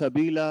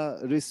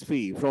Salsabila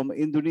Rizvi from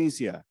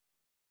Indonesia.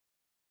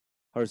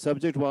 Her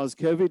subject was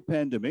COVID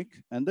pandemic,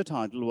 and the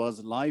title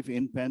was Life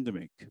in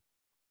Pandemic.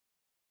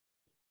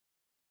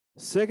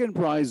 Second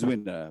prize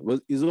winner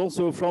is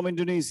also from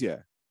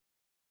Indonesia,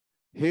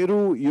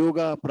 Heru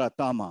Yoga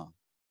Pratama.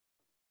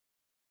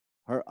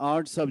 Her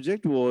art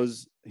subject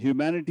was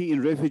Humanity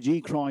in Refugee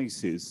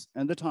Crisis,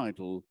 and the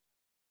title,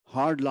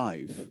 Hard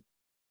Life.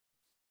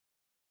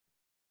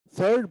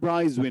 Third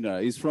prize winner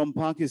is from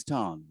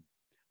Pakistan,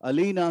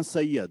 Alina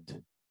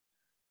Sayyed.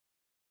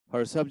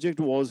 Her subject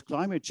was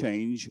Climate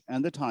Change,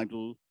 and the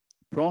title,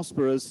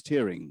 Prosperous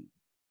Steering.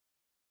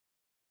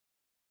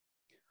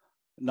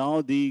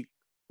 Now the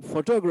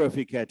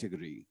photography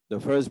category. The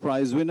first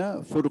prize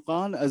winner,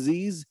 Furqan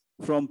Aziz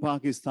from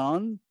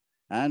Pakistan,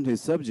 and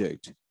his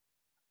subject,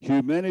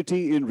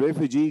 Humanity in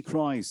Refugee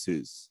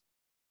Crisis,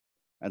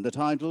 and the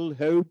title,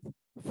 Hope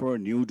for a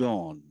New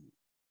Dawn.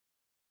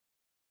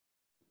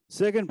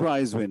 Second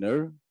prize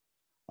winner,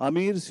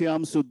 Amir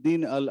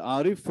Syamsuddin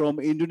Al-Arif from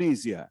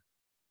Indonesia.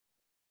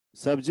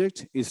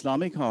 Subject,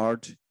 Islamic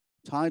art,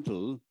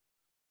 title,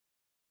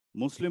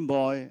 Muslim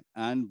Boy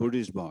and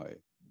Buddhist Boy.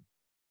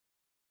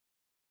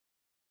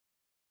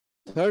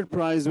 Third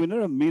prize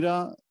winner,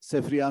 Mira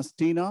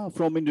Sefriastina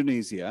from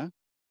Indonesia.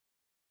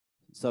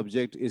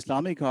 Subject,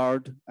 Islamic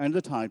art, and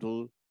the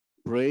title,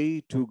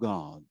 Pray to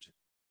God.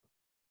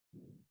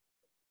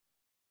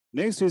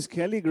 Next is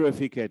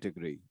calligraphy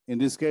category. In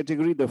this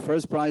category, the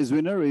first prize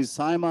winner is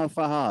Saima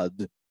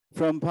Fahad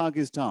from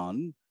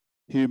Pakistan,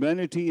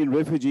 Humanity in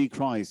Refugee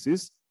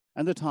Crisis,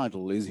 and the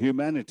title is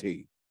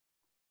Humanity.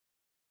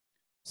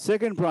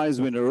 Second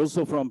prize winner,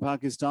 also from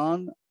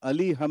Pakistan,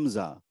 Ali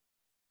Hamza,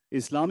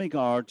 Islamic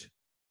art,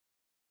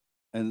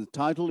 and the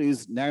title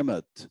is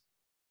Narmat.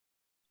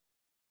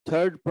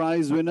 Third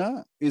prize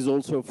winner is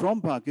also from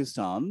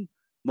Pakistan,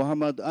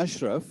 Muhammad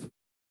Ashraf,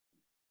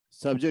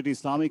 subject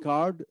Islamic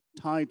art,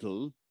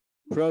 title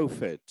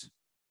Prophet.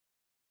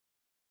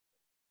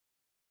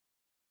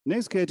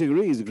 Next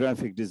category is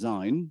graphic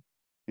design.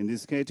 In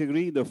this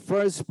category, the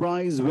first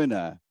prize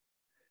winner,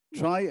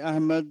 Try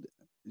Ahmed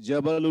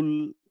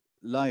Jabalul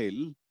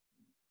Lail.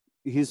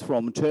 He's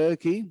from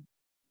Turkey.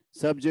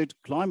 Subject,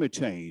 climate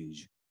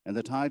change. And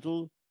the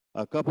title,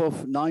 A Cup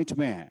of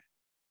Nightmare.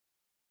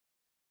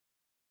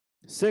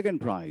 Second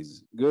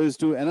prize goes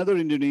to another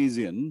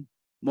Indonesian,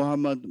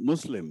 Muhammad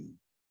Muslim.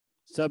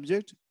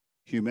 Subject,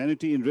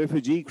 Humanity in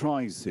Refugee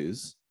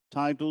Crisis.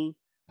 Title,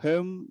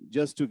 Home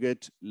Just to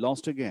Get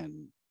Lost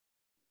Again.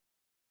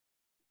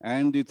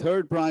 And the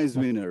third prize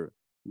winner,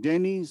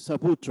 Deni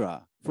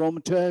Saputra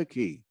from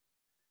Turkey.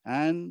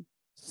 And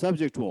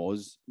subject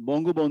was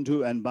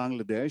Bangabandhu and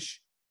Bangladesh.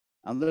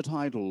 And the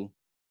title,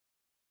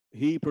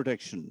 He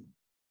Protection.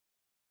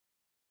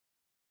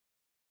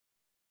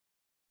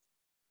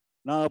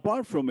 Now,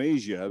 apart from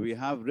Asia, we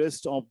have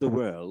rest of the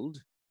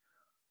world.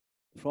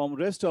 From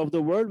rest of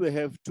the world, we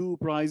have two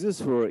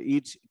prizes for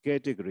each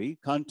category.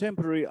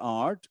 Contemporary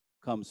art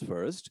comes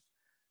first.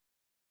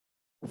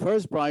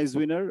 First prize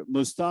winner,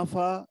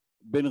 Mustafa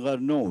bin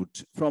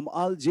Gharnout from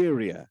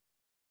Algeria.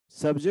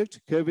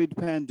 Subject, COVID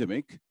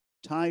pandemic.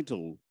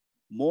 Title,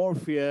 More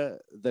Fear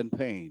Than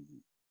Pain.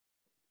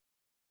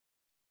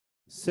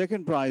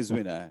 Second prize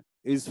winner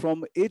is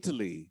from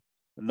Italy,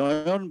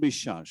 Noyon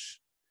Bishash.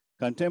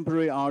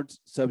 Contemporary art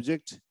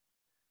subject,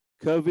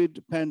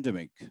 COVID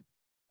pandemic.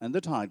 And the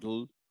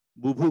title,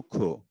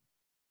 Bubuko.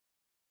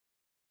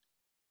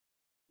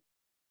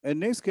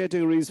 And next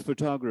category is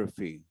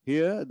photography.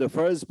 Here, the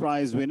first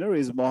prize winner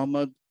is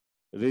Mohammad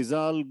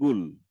Rizal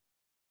Guya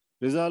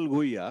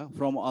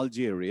from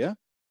Algeria.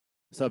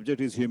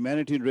 Subject is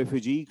Humanity in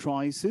Refugee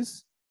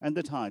Crisis, and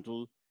the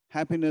title,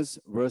 Happiness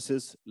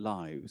versus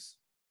Lives.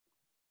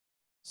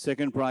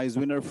 Second prize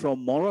winner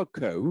from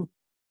Morocco,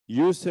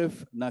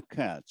 Youssef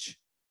Nakach.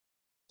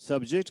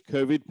 Subject,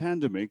 COVID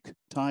pandemic,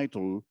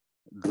 title,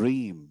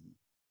 Dream.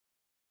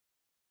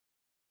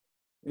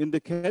 In the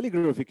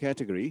calligraphy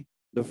category,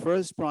 the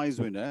first prize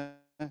winner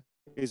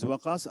is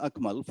Waqas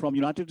Akmal from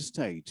United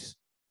States.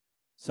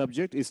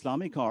 Subject,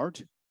 Islamic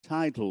art,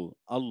 title,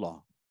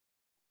 Allah.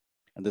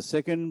 And the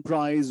second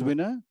prize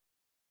winner,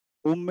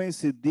 Umme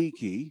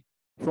Siddiqui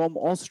from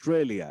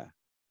Australia.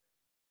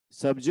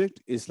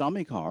 Subject,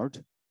 Islamic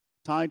art,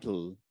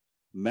 title,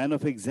 Man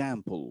of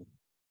Example.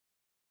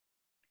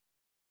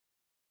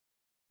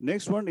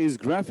 Next one is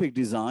graphic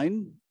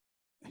design.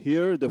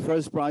 Here, the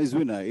first prize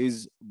winner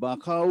is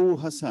Bakau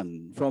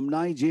Hassan from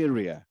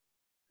Nigeria.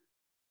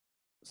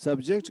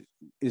 Subject,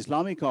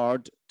 Islamic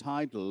art,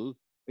 title,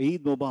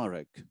 Eid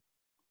Mubarak.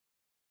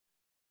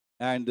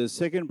 And the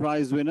second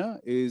prize winner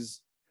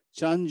is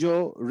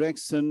Chanjo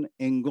Rexon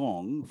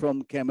Ngong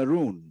from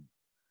Cameroon.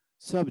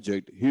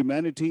 Subject,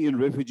 Humanity in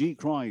Refugee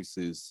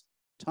Crisis.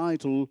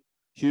 Title,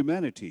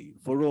 Humanity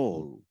for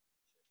All.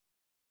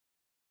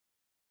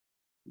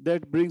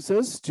 That brings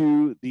us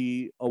to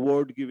the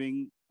award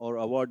giving or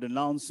award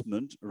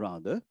announcement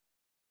rather.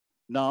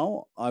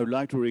 Now, I would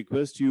like to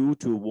request you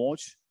to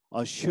watch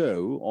a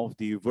show of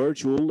the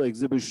virtual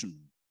exhibition.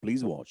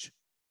 Please watch.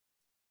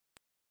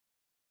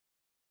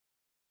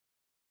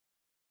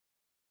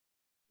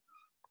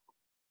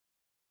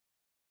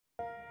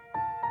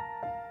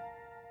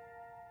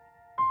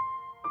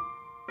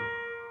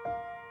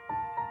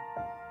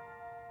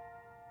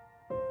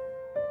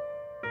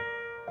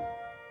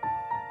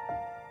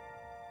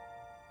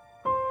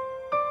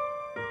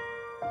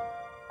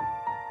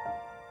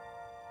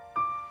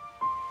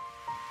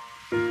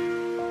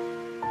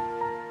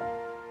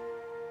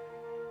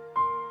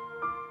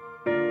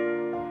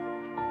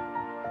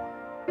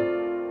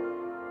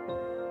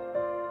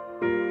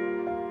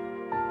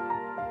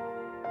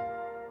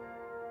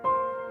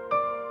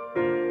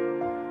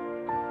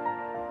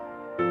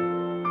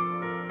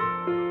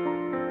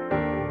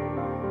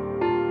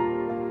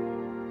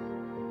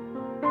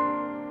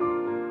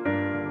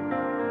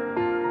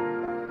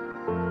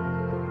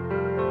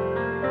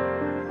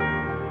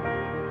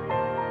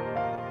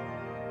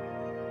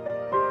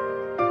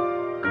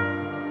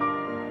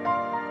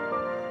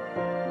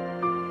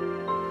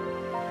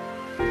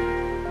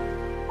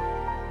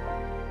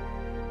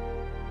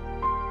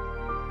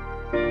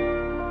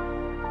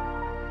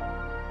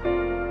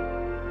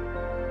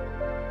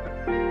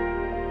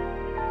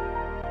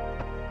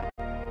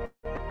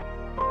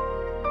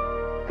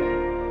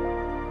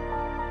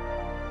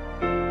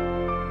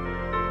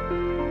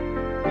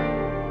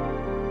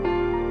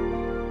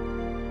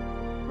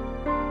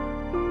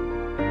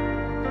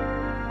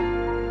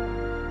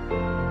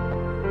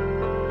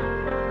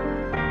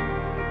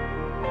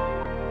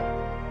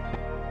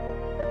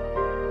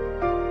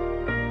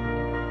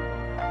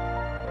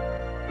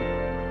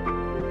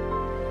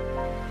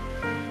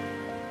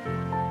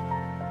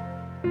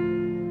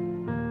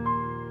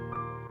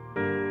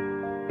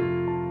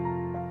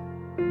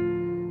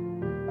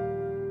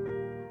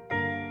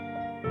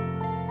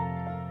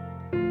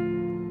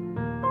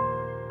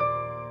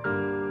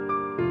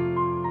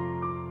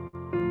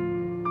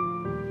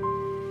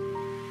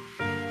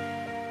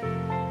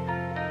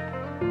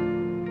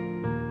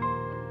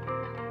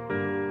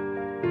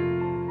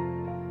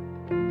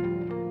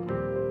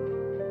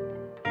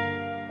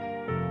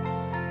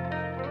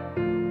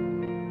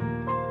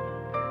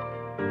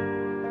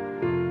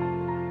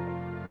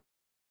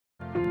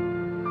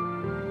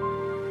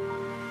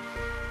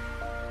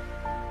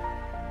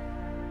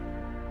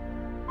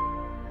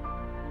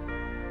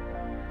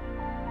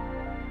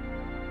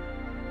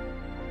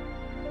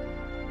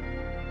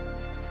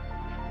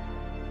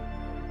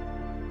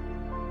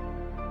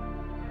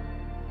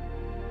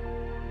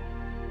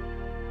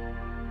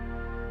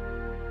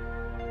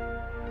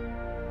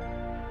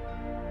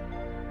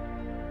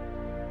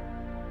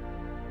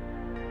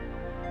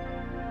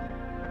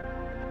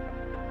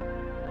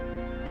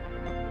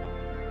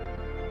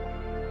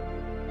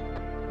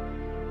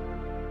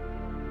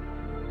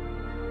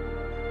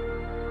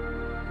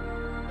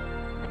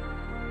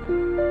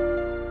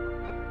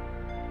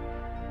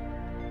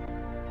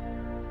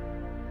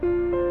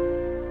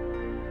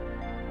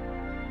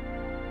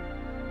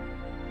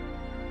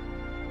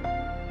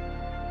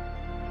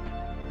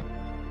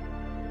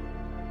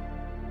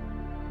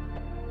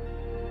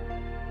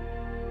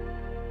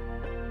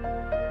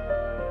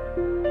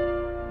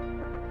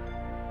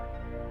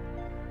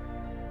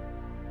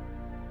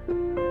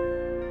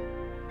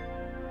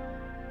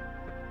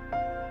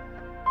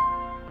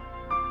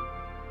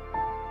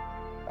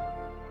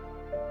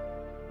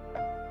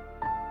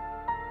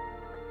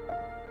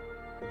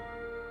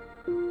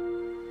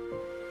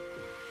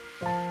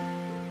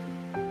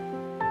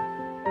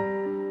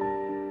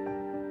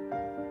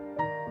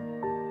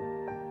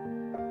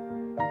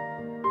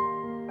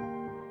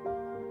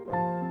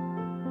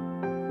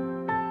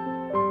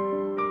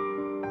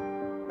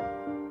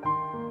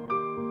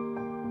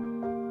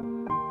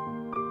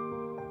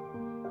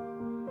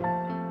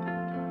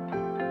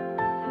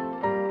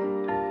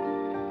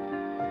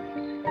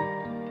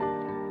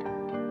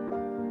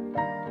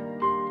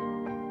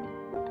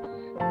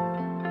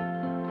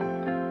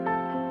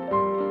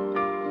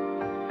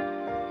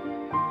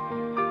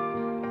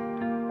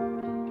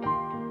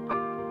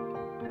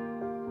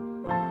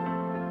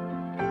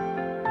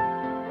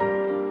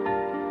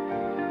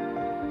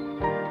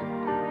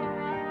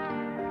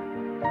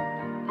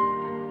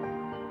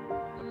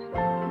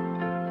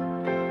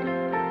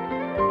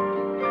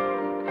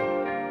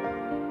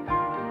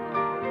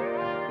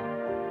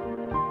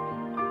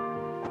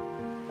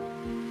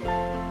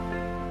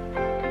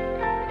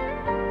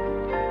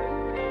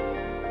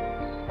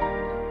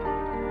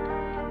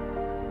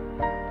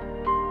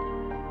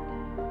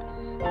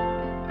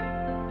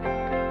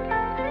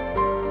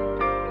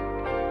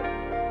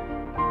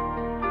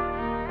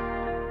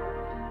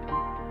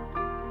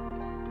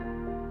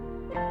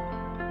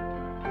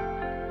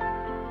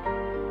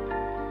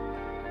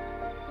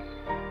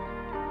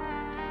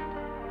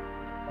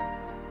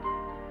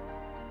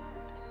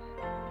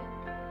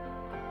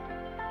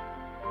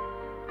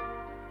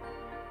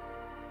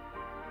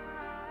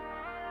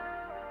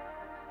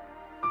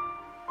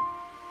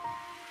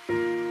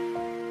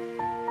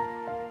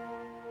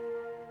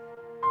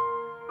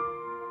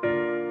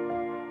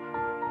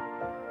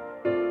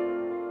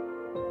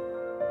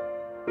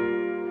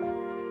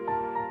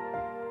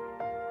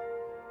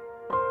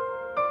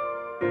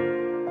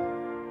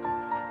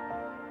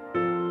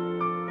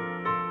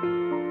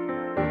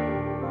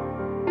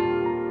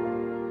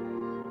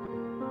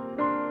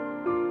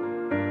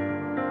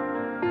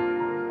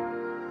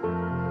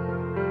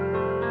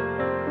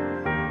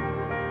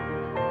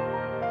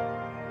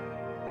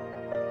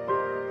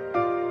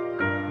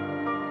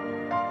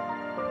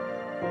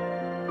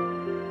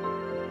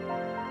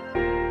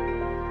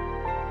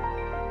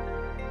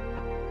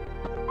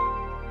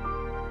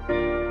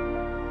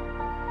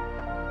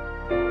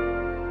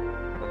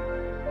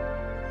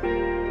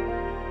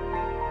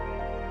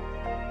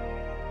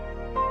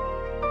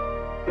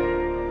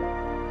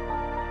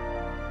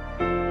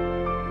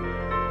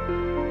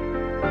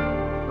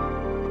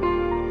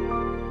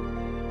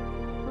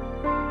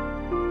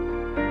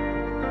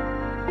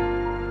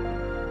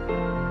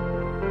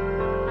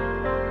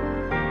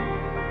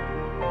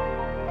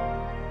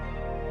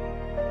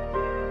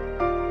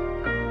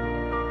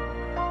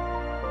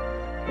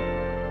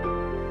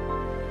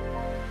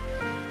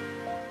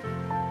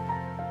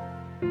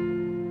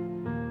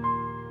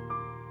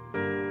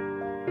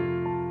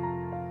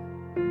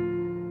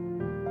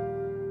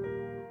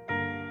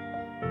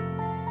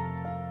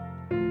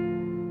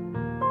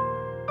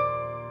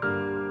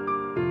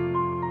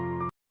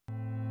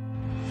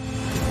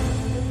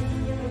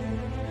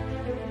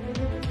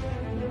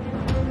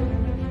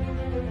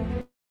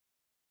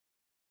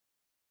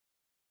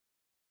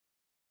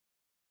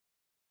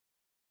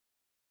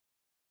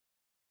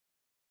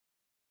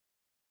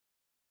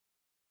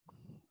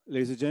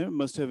 Ladies and gentlemen,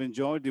 must have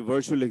enjoyed the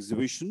virtual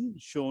exhibition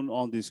shown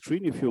on the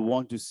screen. If you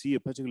want to see a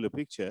particular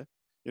picture,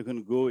 you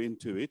can go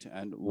into it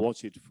and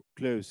watch it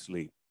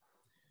closely.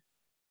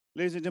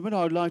 Ladies and gentlemen,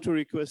 I would like to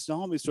request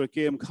now Mr.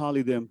 K.M.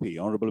 Khalid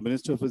MP, Honorable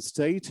Minister of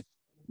State,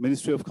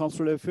 Ministry of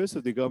Cultural Affairs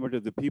of the Government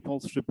of the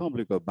People's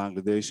Republic of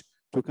Bangladesh,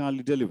 to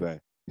kindly deliver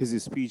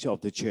his speech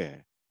of the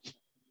chair.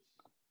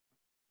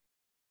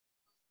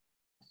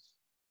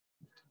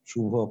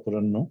 Shubho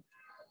অপরাহ্ন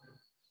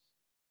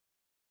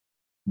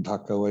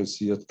Dhaka OIC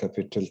Youth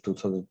Capital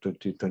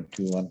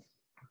 2020-21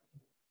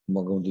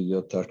 Bangabandhu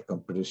Youth Art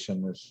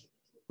Competition-এর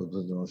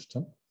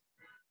উদ্বোধন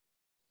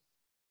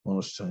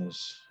অনুষ্ঠানের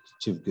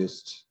Chief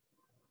Guest,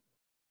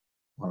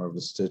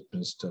 Honorable State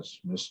Minister,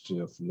 Ministry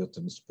of Youth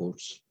and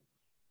Sports,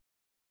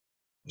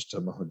 Mr.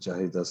 Mohammad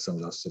Zahid Hassan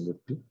Russell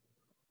MP,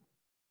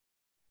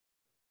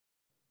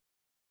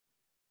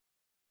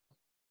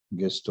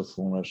 Guest of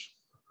Honor,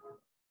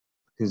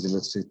 His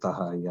Excellency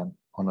Taha Ayan,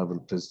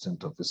 Honorable President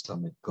of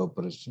Islamic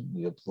Cooperation,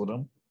 Youth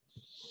Forum,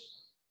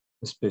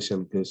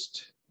 Special Guest,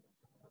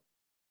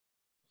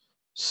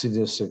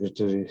 Senior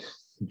Secretary,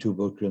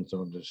 Juba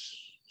Kriyantamandar,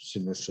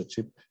 Senior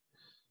Sachip,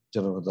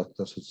 Janavad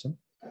Akhtar Hussain,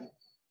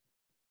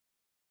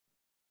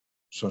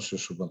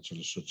 Sanskrit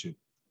Subhanchalar Sachip,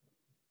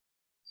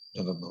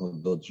 Janab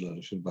Mohammad Dodjula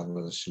Rashid,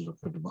 Bangladesh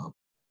Shilokati Mahab,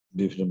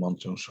 বিভিন্ন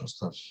মন্ত্রণ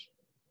সংস্থার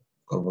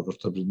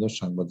কর্মকর্তাবৃন্দ,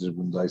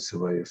 সাংবাদিকবৃন্দ,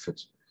 ICYF-এর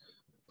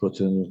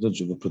প্রতিনিধিত্ব,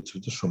 যুব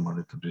প্রতিনিধিত্ব,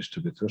 সম্মানিত বরিষ্ঠ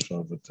ব্যক্তিরা,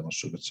 সর্বপ্রথম আমার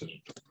শুভেচ্ছা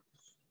রইল।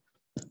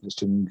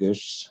 Distinguished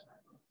guests,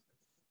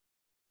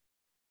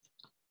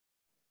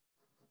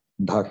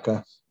 Dhaka,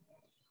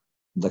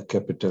 the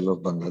capital of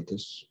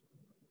Bangladesh,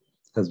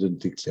 has been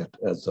declared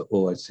as the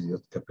OIC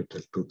Youth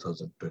Capital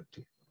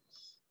 2020,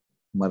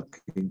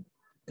 marking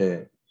a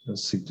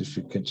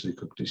significant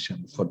recognition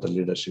for the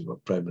leadership of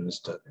Prime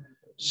Minister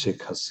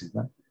Sheikh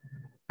Hasina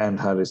and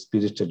her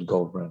spirited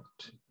government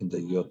in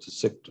the youth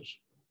sector.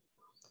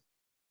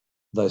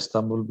 The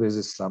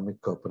Istanbul-based Islamic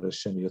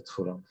Cooperation Youth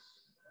Forum,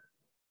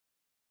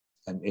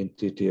 an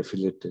entity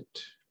affiliated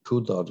to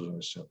the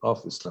Organization of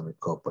Islamic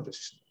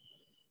Cooperation,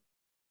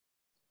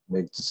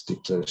 made this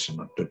declaration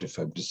on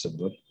 25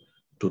 December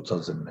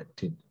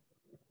 2019.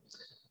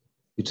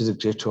 It is a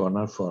great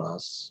honor for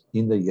us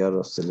in the year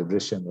of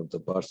celebration of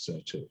the birth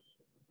century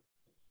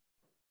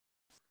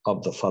of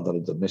the father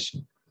of the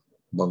nation,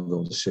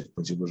 Bangabandhu Sheikh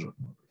Mujibur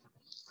Rahman.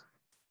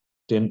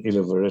 10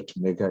 elaborate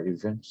mega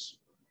events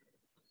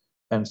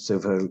and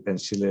several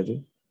ancillary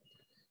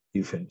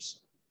events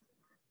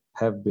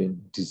have been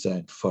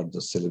designed for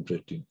the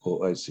celebrating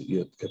OIC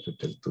Youth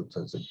Capital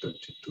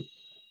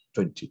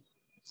 2022-20,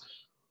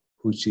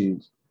 which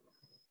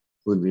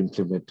will be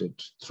implemented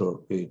through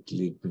 8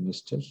 lead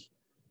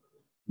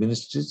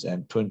ministries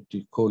and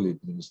 20 co-lead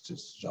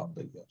ministries around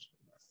the year.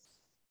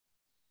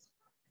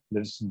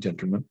 Ladies and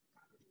gentlemen,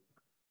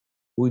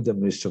 we, the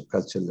Ministry of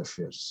Cultural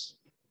Affairs,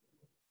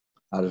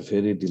 are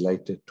very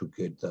delighted to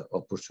get the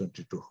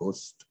opportunity to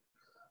host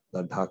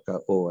the Dhaka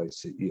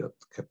OIC Youth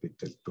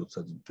Capital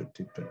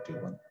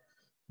 2020-21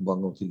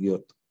 Bangabandhu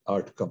Youth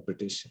Art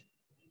Competition.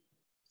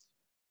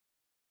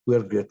 We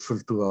are grateful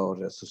to our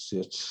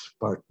associate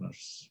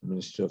partners,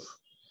 Ministry of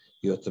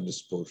Youth and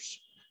Sports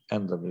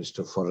and the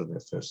Ministry of Foreign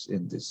Affairs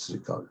in this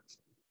regard.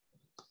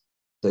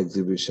 The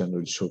exhibition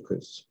will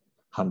showcase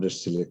 100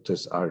 selected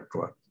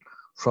artwork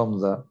from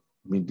the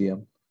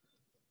medium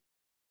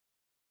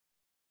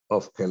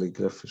of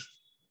calligraphy,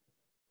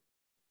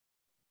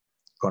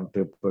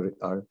 contemporary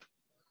art,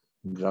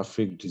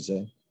 graphic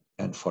design,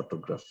 and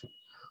photography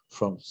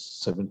from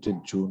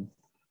 17 June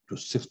to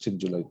 16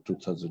 July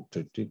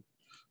 2020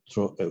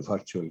 through a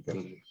virtual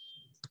gallery.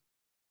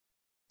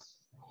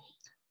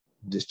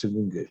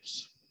 Distinguished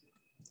guests,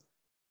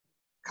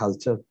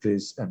 culture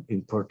plays an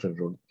important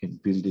role in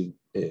building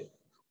a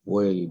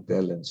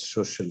well-balanced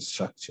social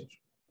structure.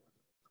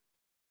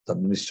 The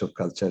Ministry of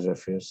Cultural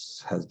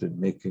Affairs has been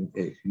making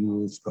a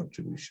huge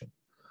contribution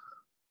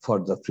for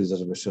the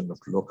preservation of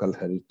local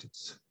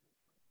heritage,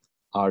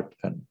 art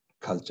and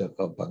culture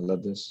of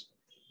Bangladesh,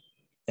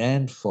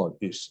 and for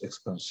its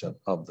expansion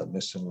of the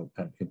national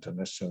and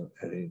international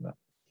arena.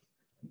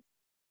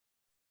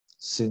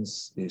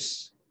 Since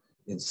its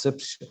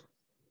inception,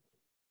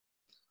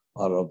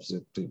 our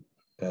objective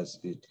as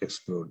it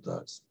explored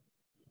the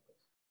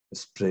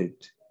spread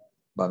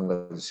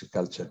Bangladeshi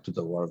culture to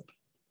the world,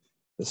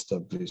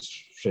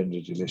 establish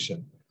friendly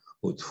relation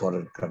with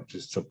foreign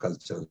countries through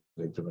cultural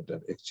agreement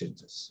and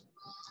exchanges.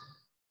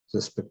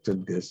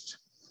 Respected guests,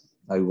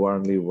 I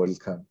warmly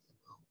welcome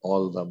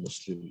all the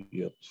Muslim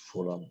Youth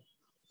Forum,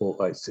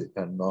 OIC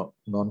and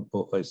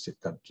non-OIC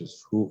countries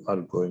who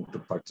are going to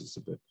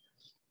participate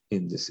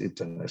in this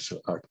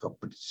international art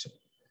competition.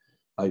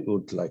 I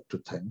would like to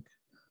thank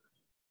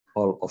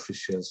all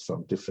officials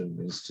from different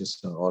ministries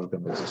and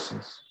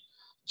organizations,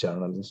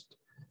 journalists,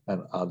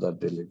 and other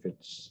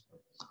delegates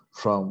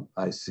from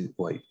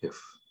ICYF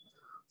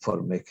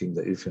for making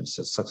the event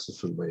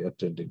successful by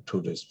attending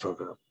today's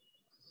program.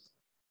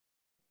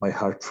 My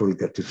heartfelt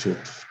gratitude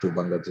to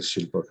Bangladesh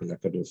Shilpakala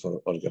Academy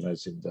for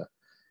organizing the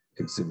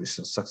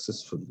exhibition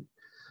successfully.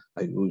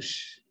 I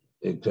wish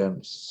a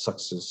grand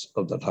success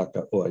of the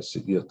Dhaka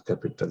OIC Youth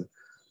Capital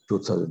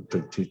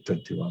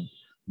 2020-21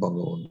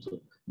 Bangabandhu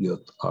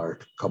Youth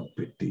Art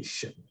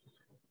Competition.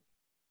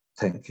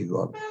 Thank you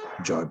all.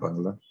 Joy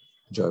Bangla,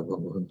 Joy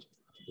Bangabandhu,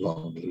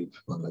 long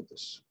live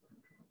Bangladesh.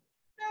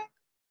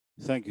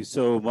 Thank you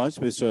so much,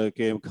 Mr.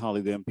 K.M.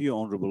 Khalid MP,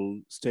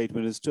 Honorable State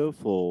Minister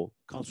for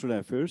Cultural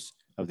Affairs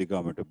of the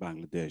Government of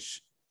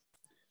Bangladesh.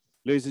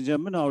 Ladies and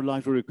gentlemen, I would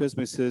like to request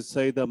Mrs.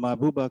 Saida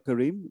Mahbooba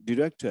Karim,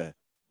 Director,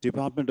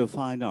 Department of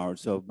Fine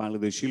Arts of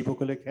Bangladesh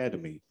Shilpokala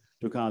Academy,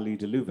 to kindly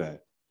deliver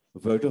a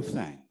vote of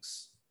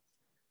thanks.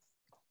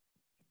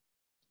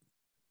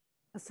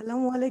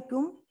 Assalamu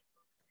alaikum.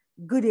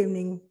 Good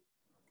evening.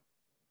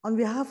 On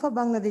behalf of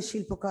Bangladesh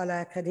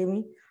Shilpokala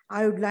Academy,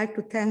 I would like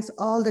to thank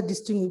all the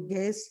distinguished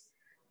guests,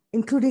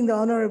 including the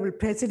Honorable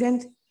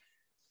President,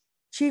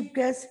 Chief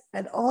Guest,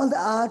 and all the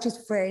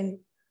artist friends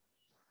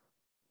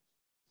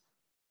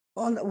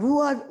who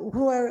are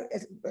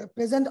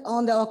present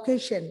on the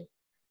occasion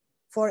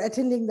for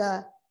attending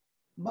the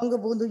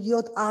Bangabandhu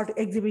Youth Art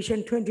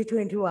Exhibition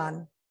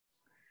 2021.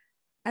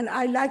 And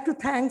I'd like to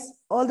thank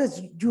all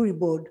the jury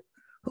board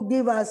who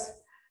gave us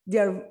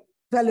their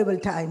valuable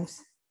times.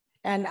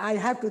 And I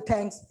have to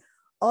thank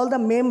all the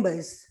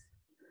members,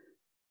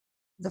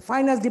 the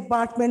Finance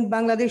Department,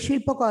 Bangladesh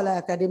Shilpokala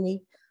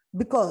Academy,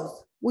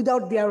 because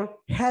without their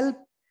help,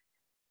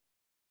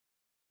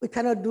 we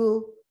cannot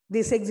do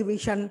this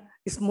exhibition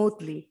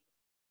smoothly.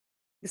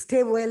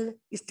 Stay well,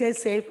 stay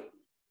safe.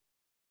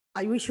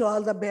 I wish you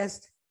all the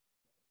best.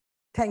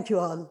 Thank you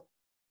all.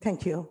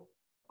 Thank you.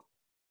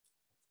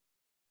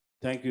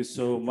 Thank you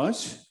so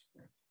much,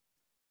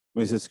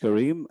 Mrs.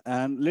 Karim.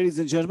 And ladies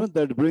and gentlemen,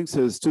 that brings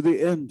us to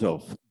the end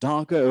of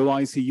Dhaka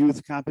OIC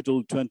Youth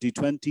Capital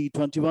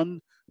 2020-21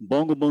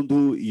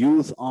 Bangabandhu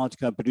Youth Art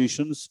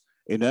Competition's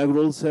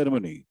inaugural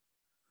ceremony.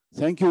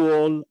 Thank you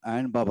all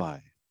and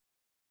bye-bye.